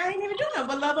 I be like, I ain't even doing nothing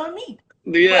but love on me.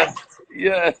 Yes.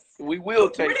 Yes. We will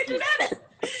take Where did you do that?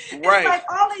 Right. It's like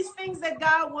all these things that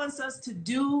God wants us to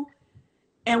do,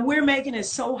 and we're making it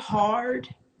so hard.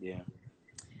 Yeah.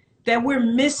 That we're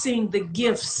missing the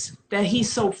gifts that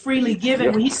he's so freely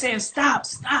given when he's saying, stop,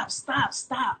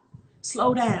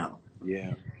 slow down.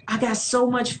 Yeah. I got so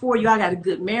much for you. I got a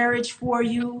good marriage for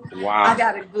you. Wow. I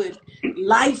got a good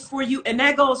life for you. And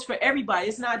that goes for everybody.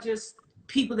 It's not just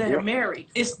people that are married.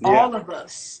 It's all of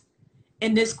us.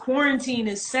 And this quarantine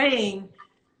is saying,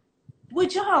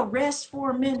 would y'all rest for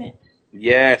a minute?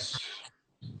 Yes.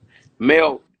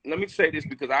 Mel, let me say this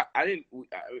because I didn't.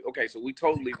 Okay, so we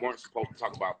totally weren't supposed to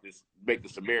talk about this, make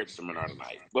this a marriage seminar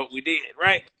tonight, but we did,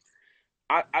 right?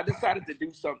 I decided to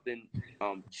do something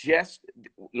just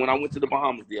when I went to the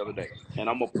Bahamas the other day, and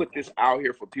I'm gonna put this out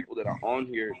here for people that are on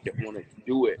here that want to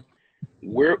do it.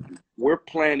 We're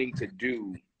planning to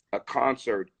do a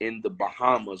concert in the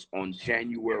Bahamas on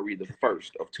January the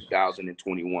 1st of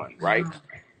 2021, right?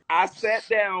 I sat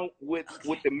down with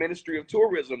the Ministry of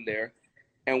Tourism there,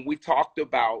 and we talked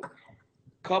about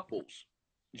couples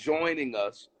joining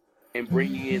us and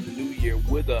bringing in the new year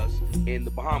with us in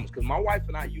the Bahamas. Because my wife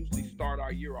and I usually start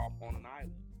our year off on an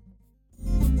island.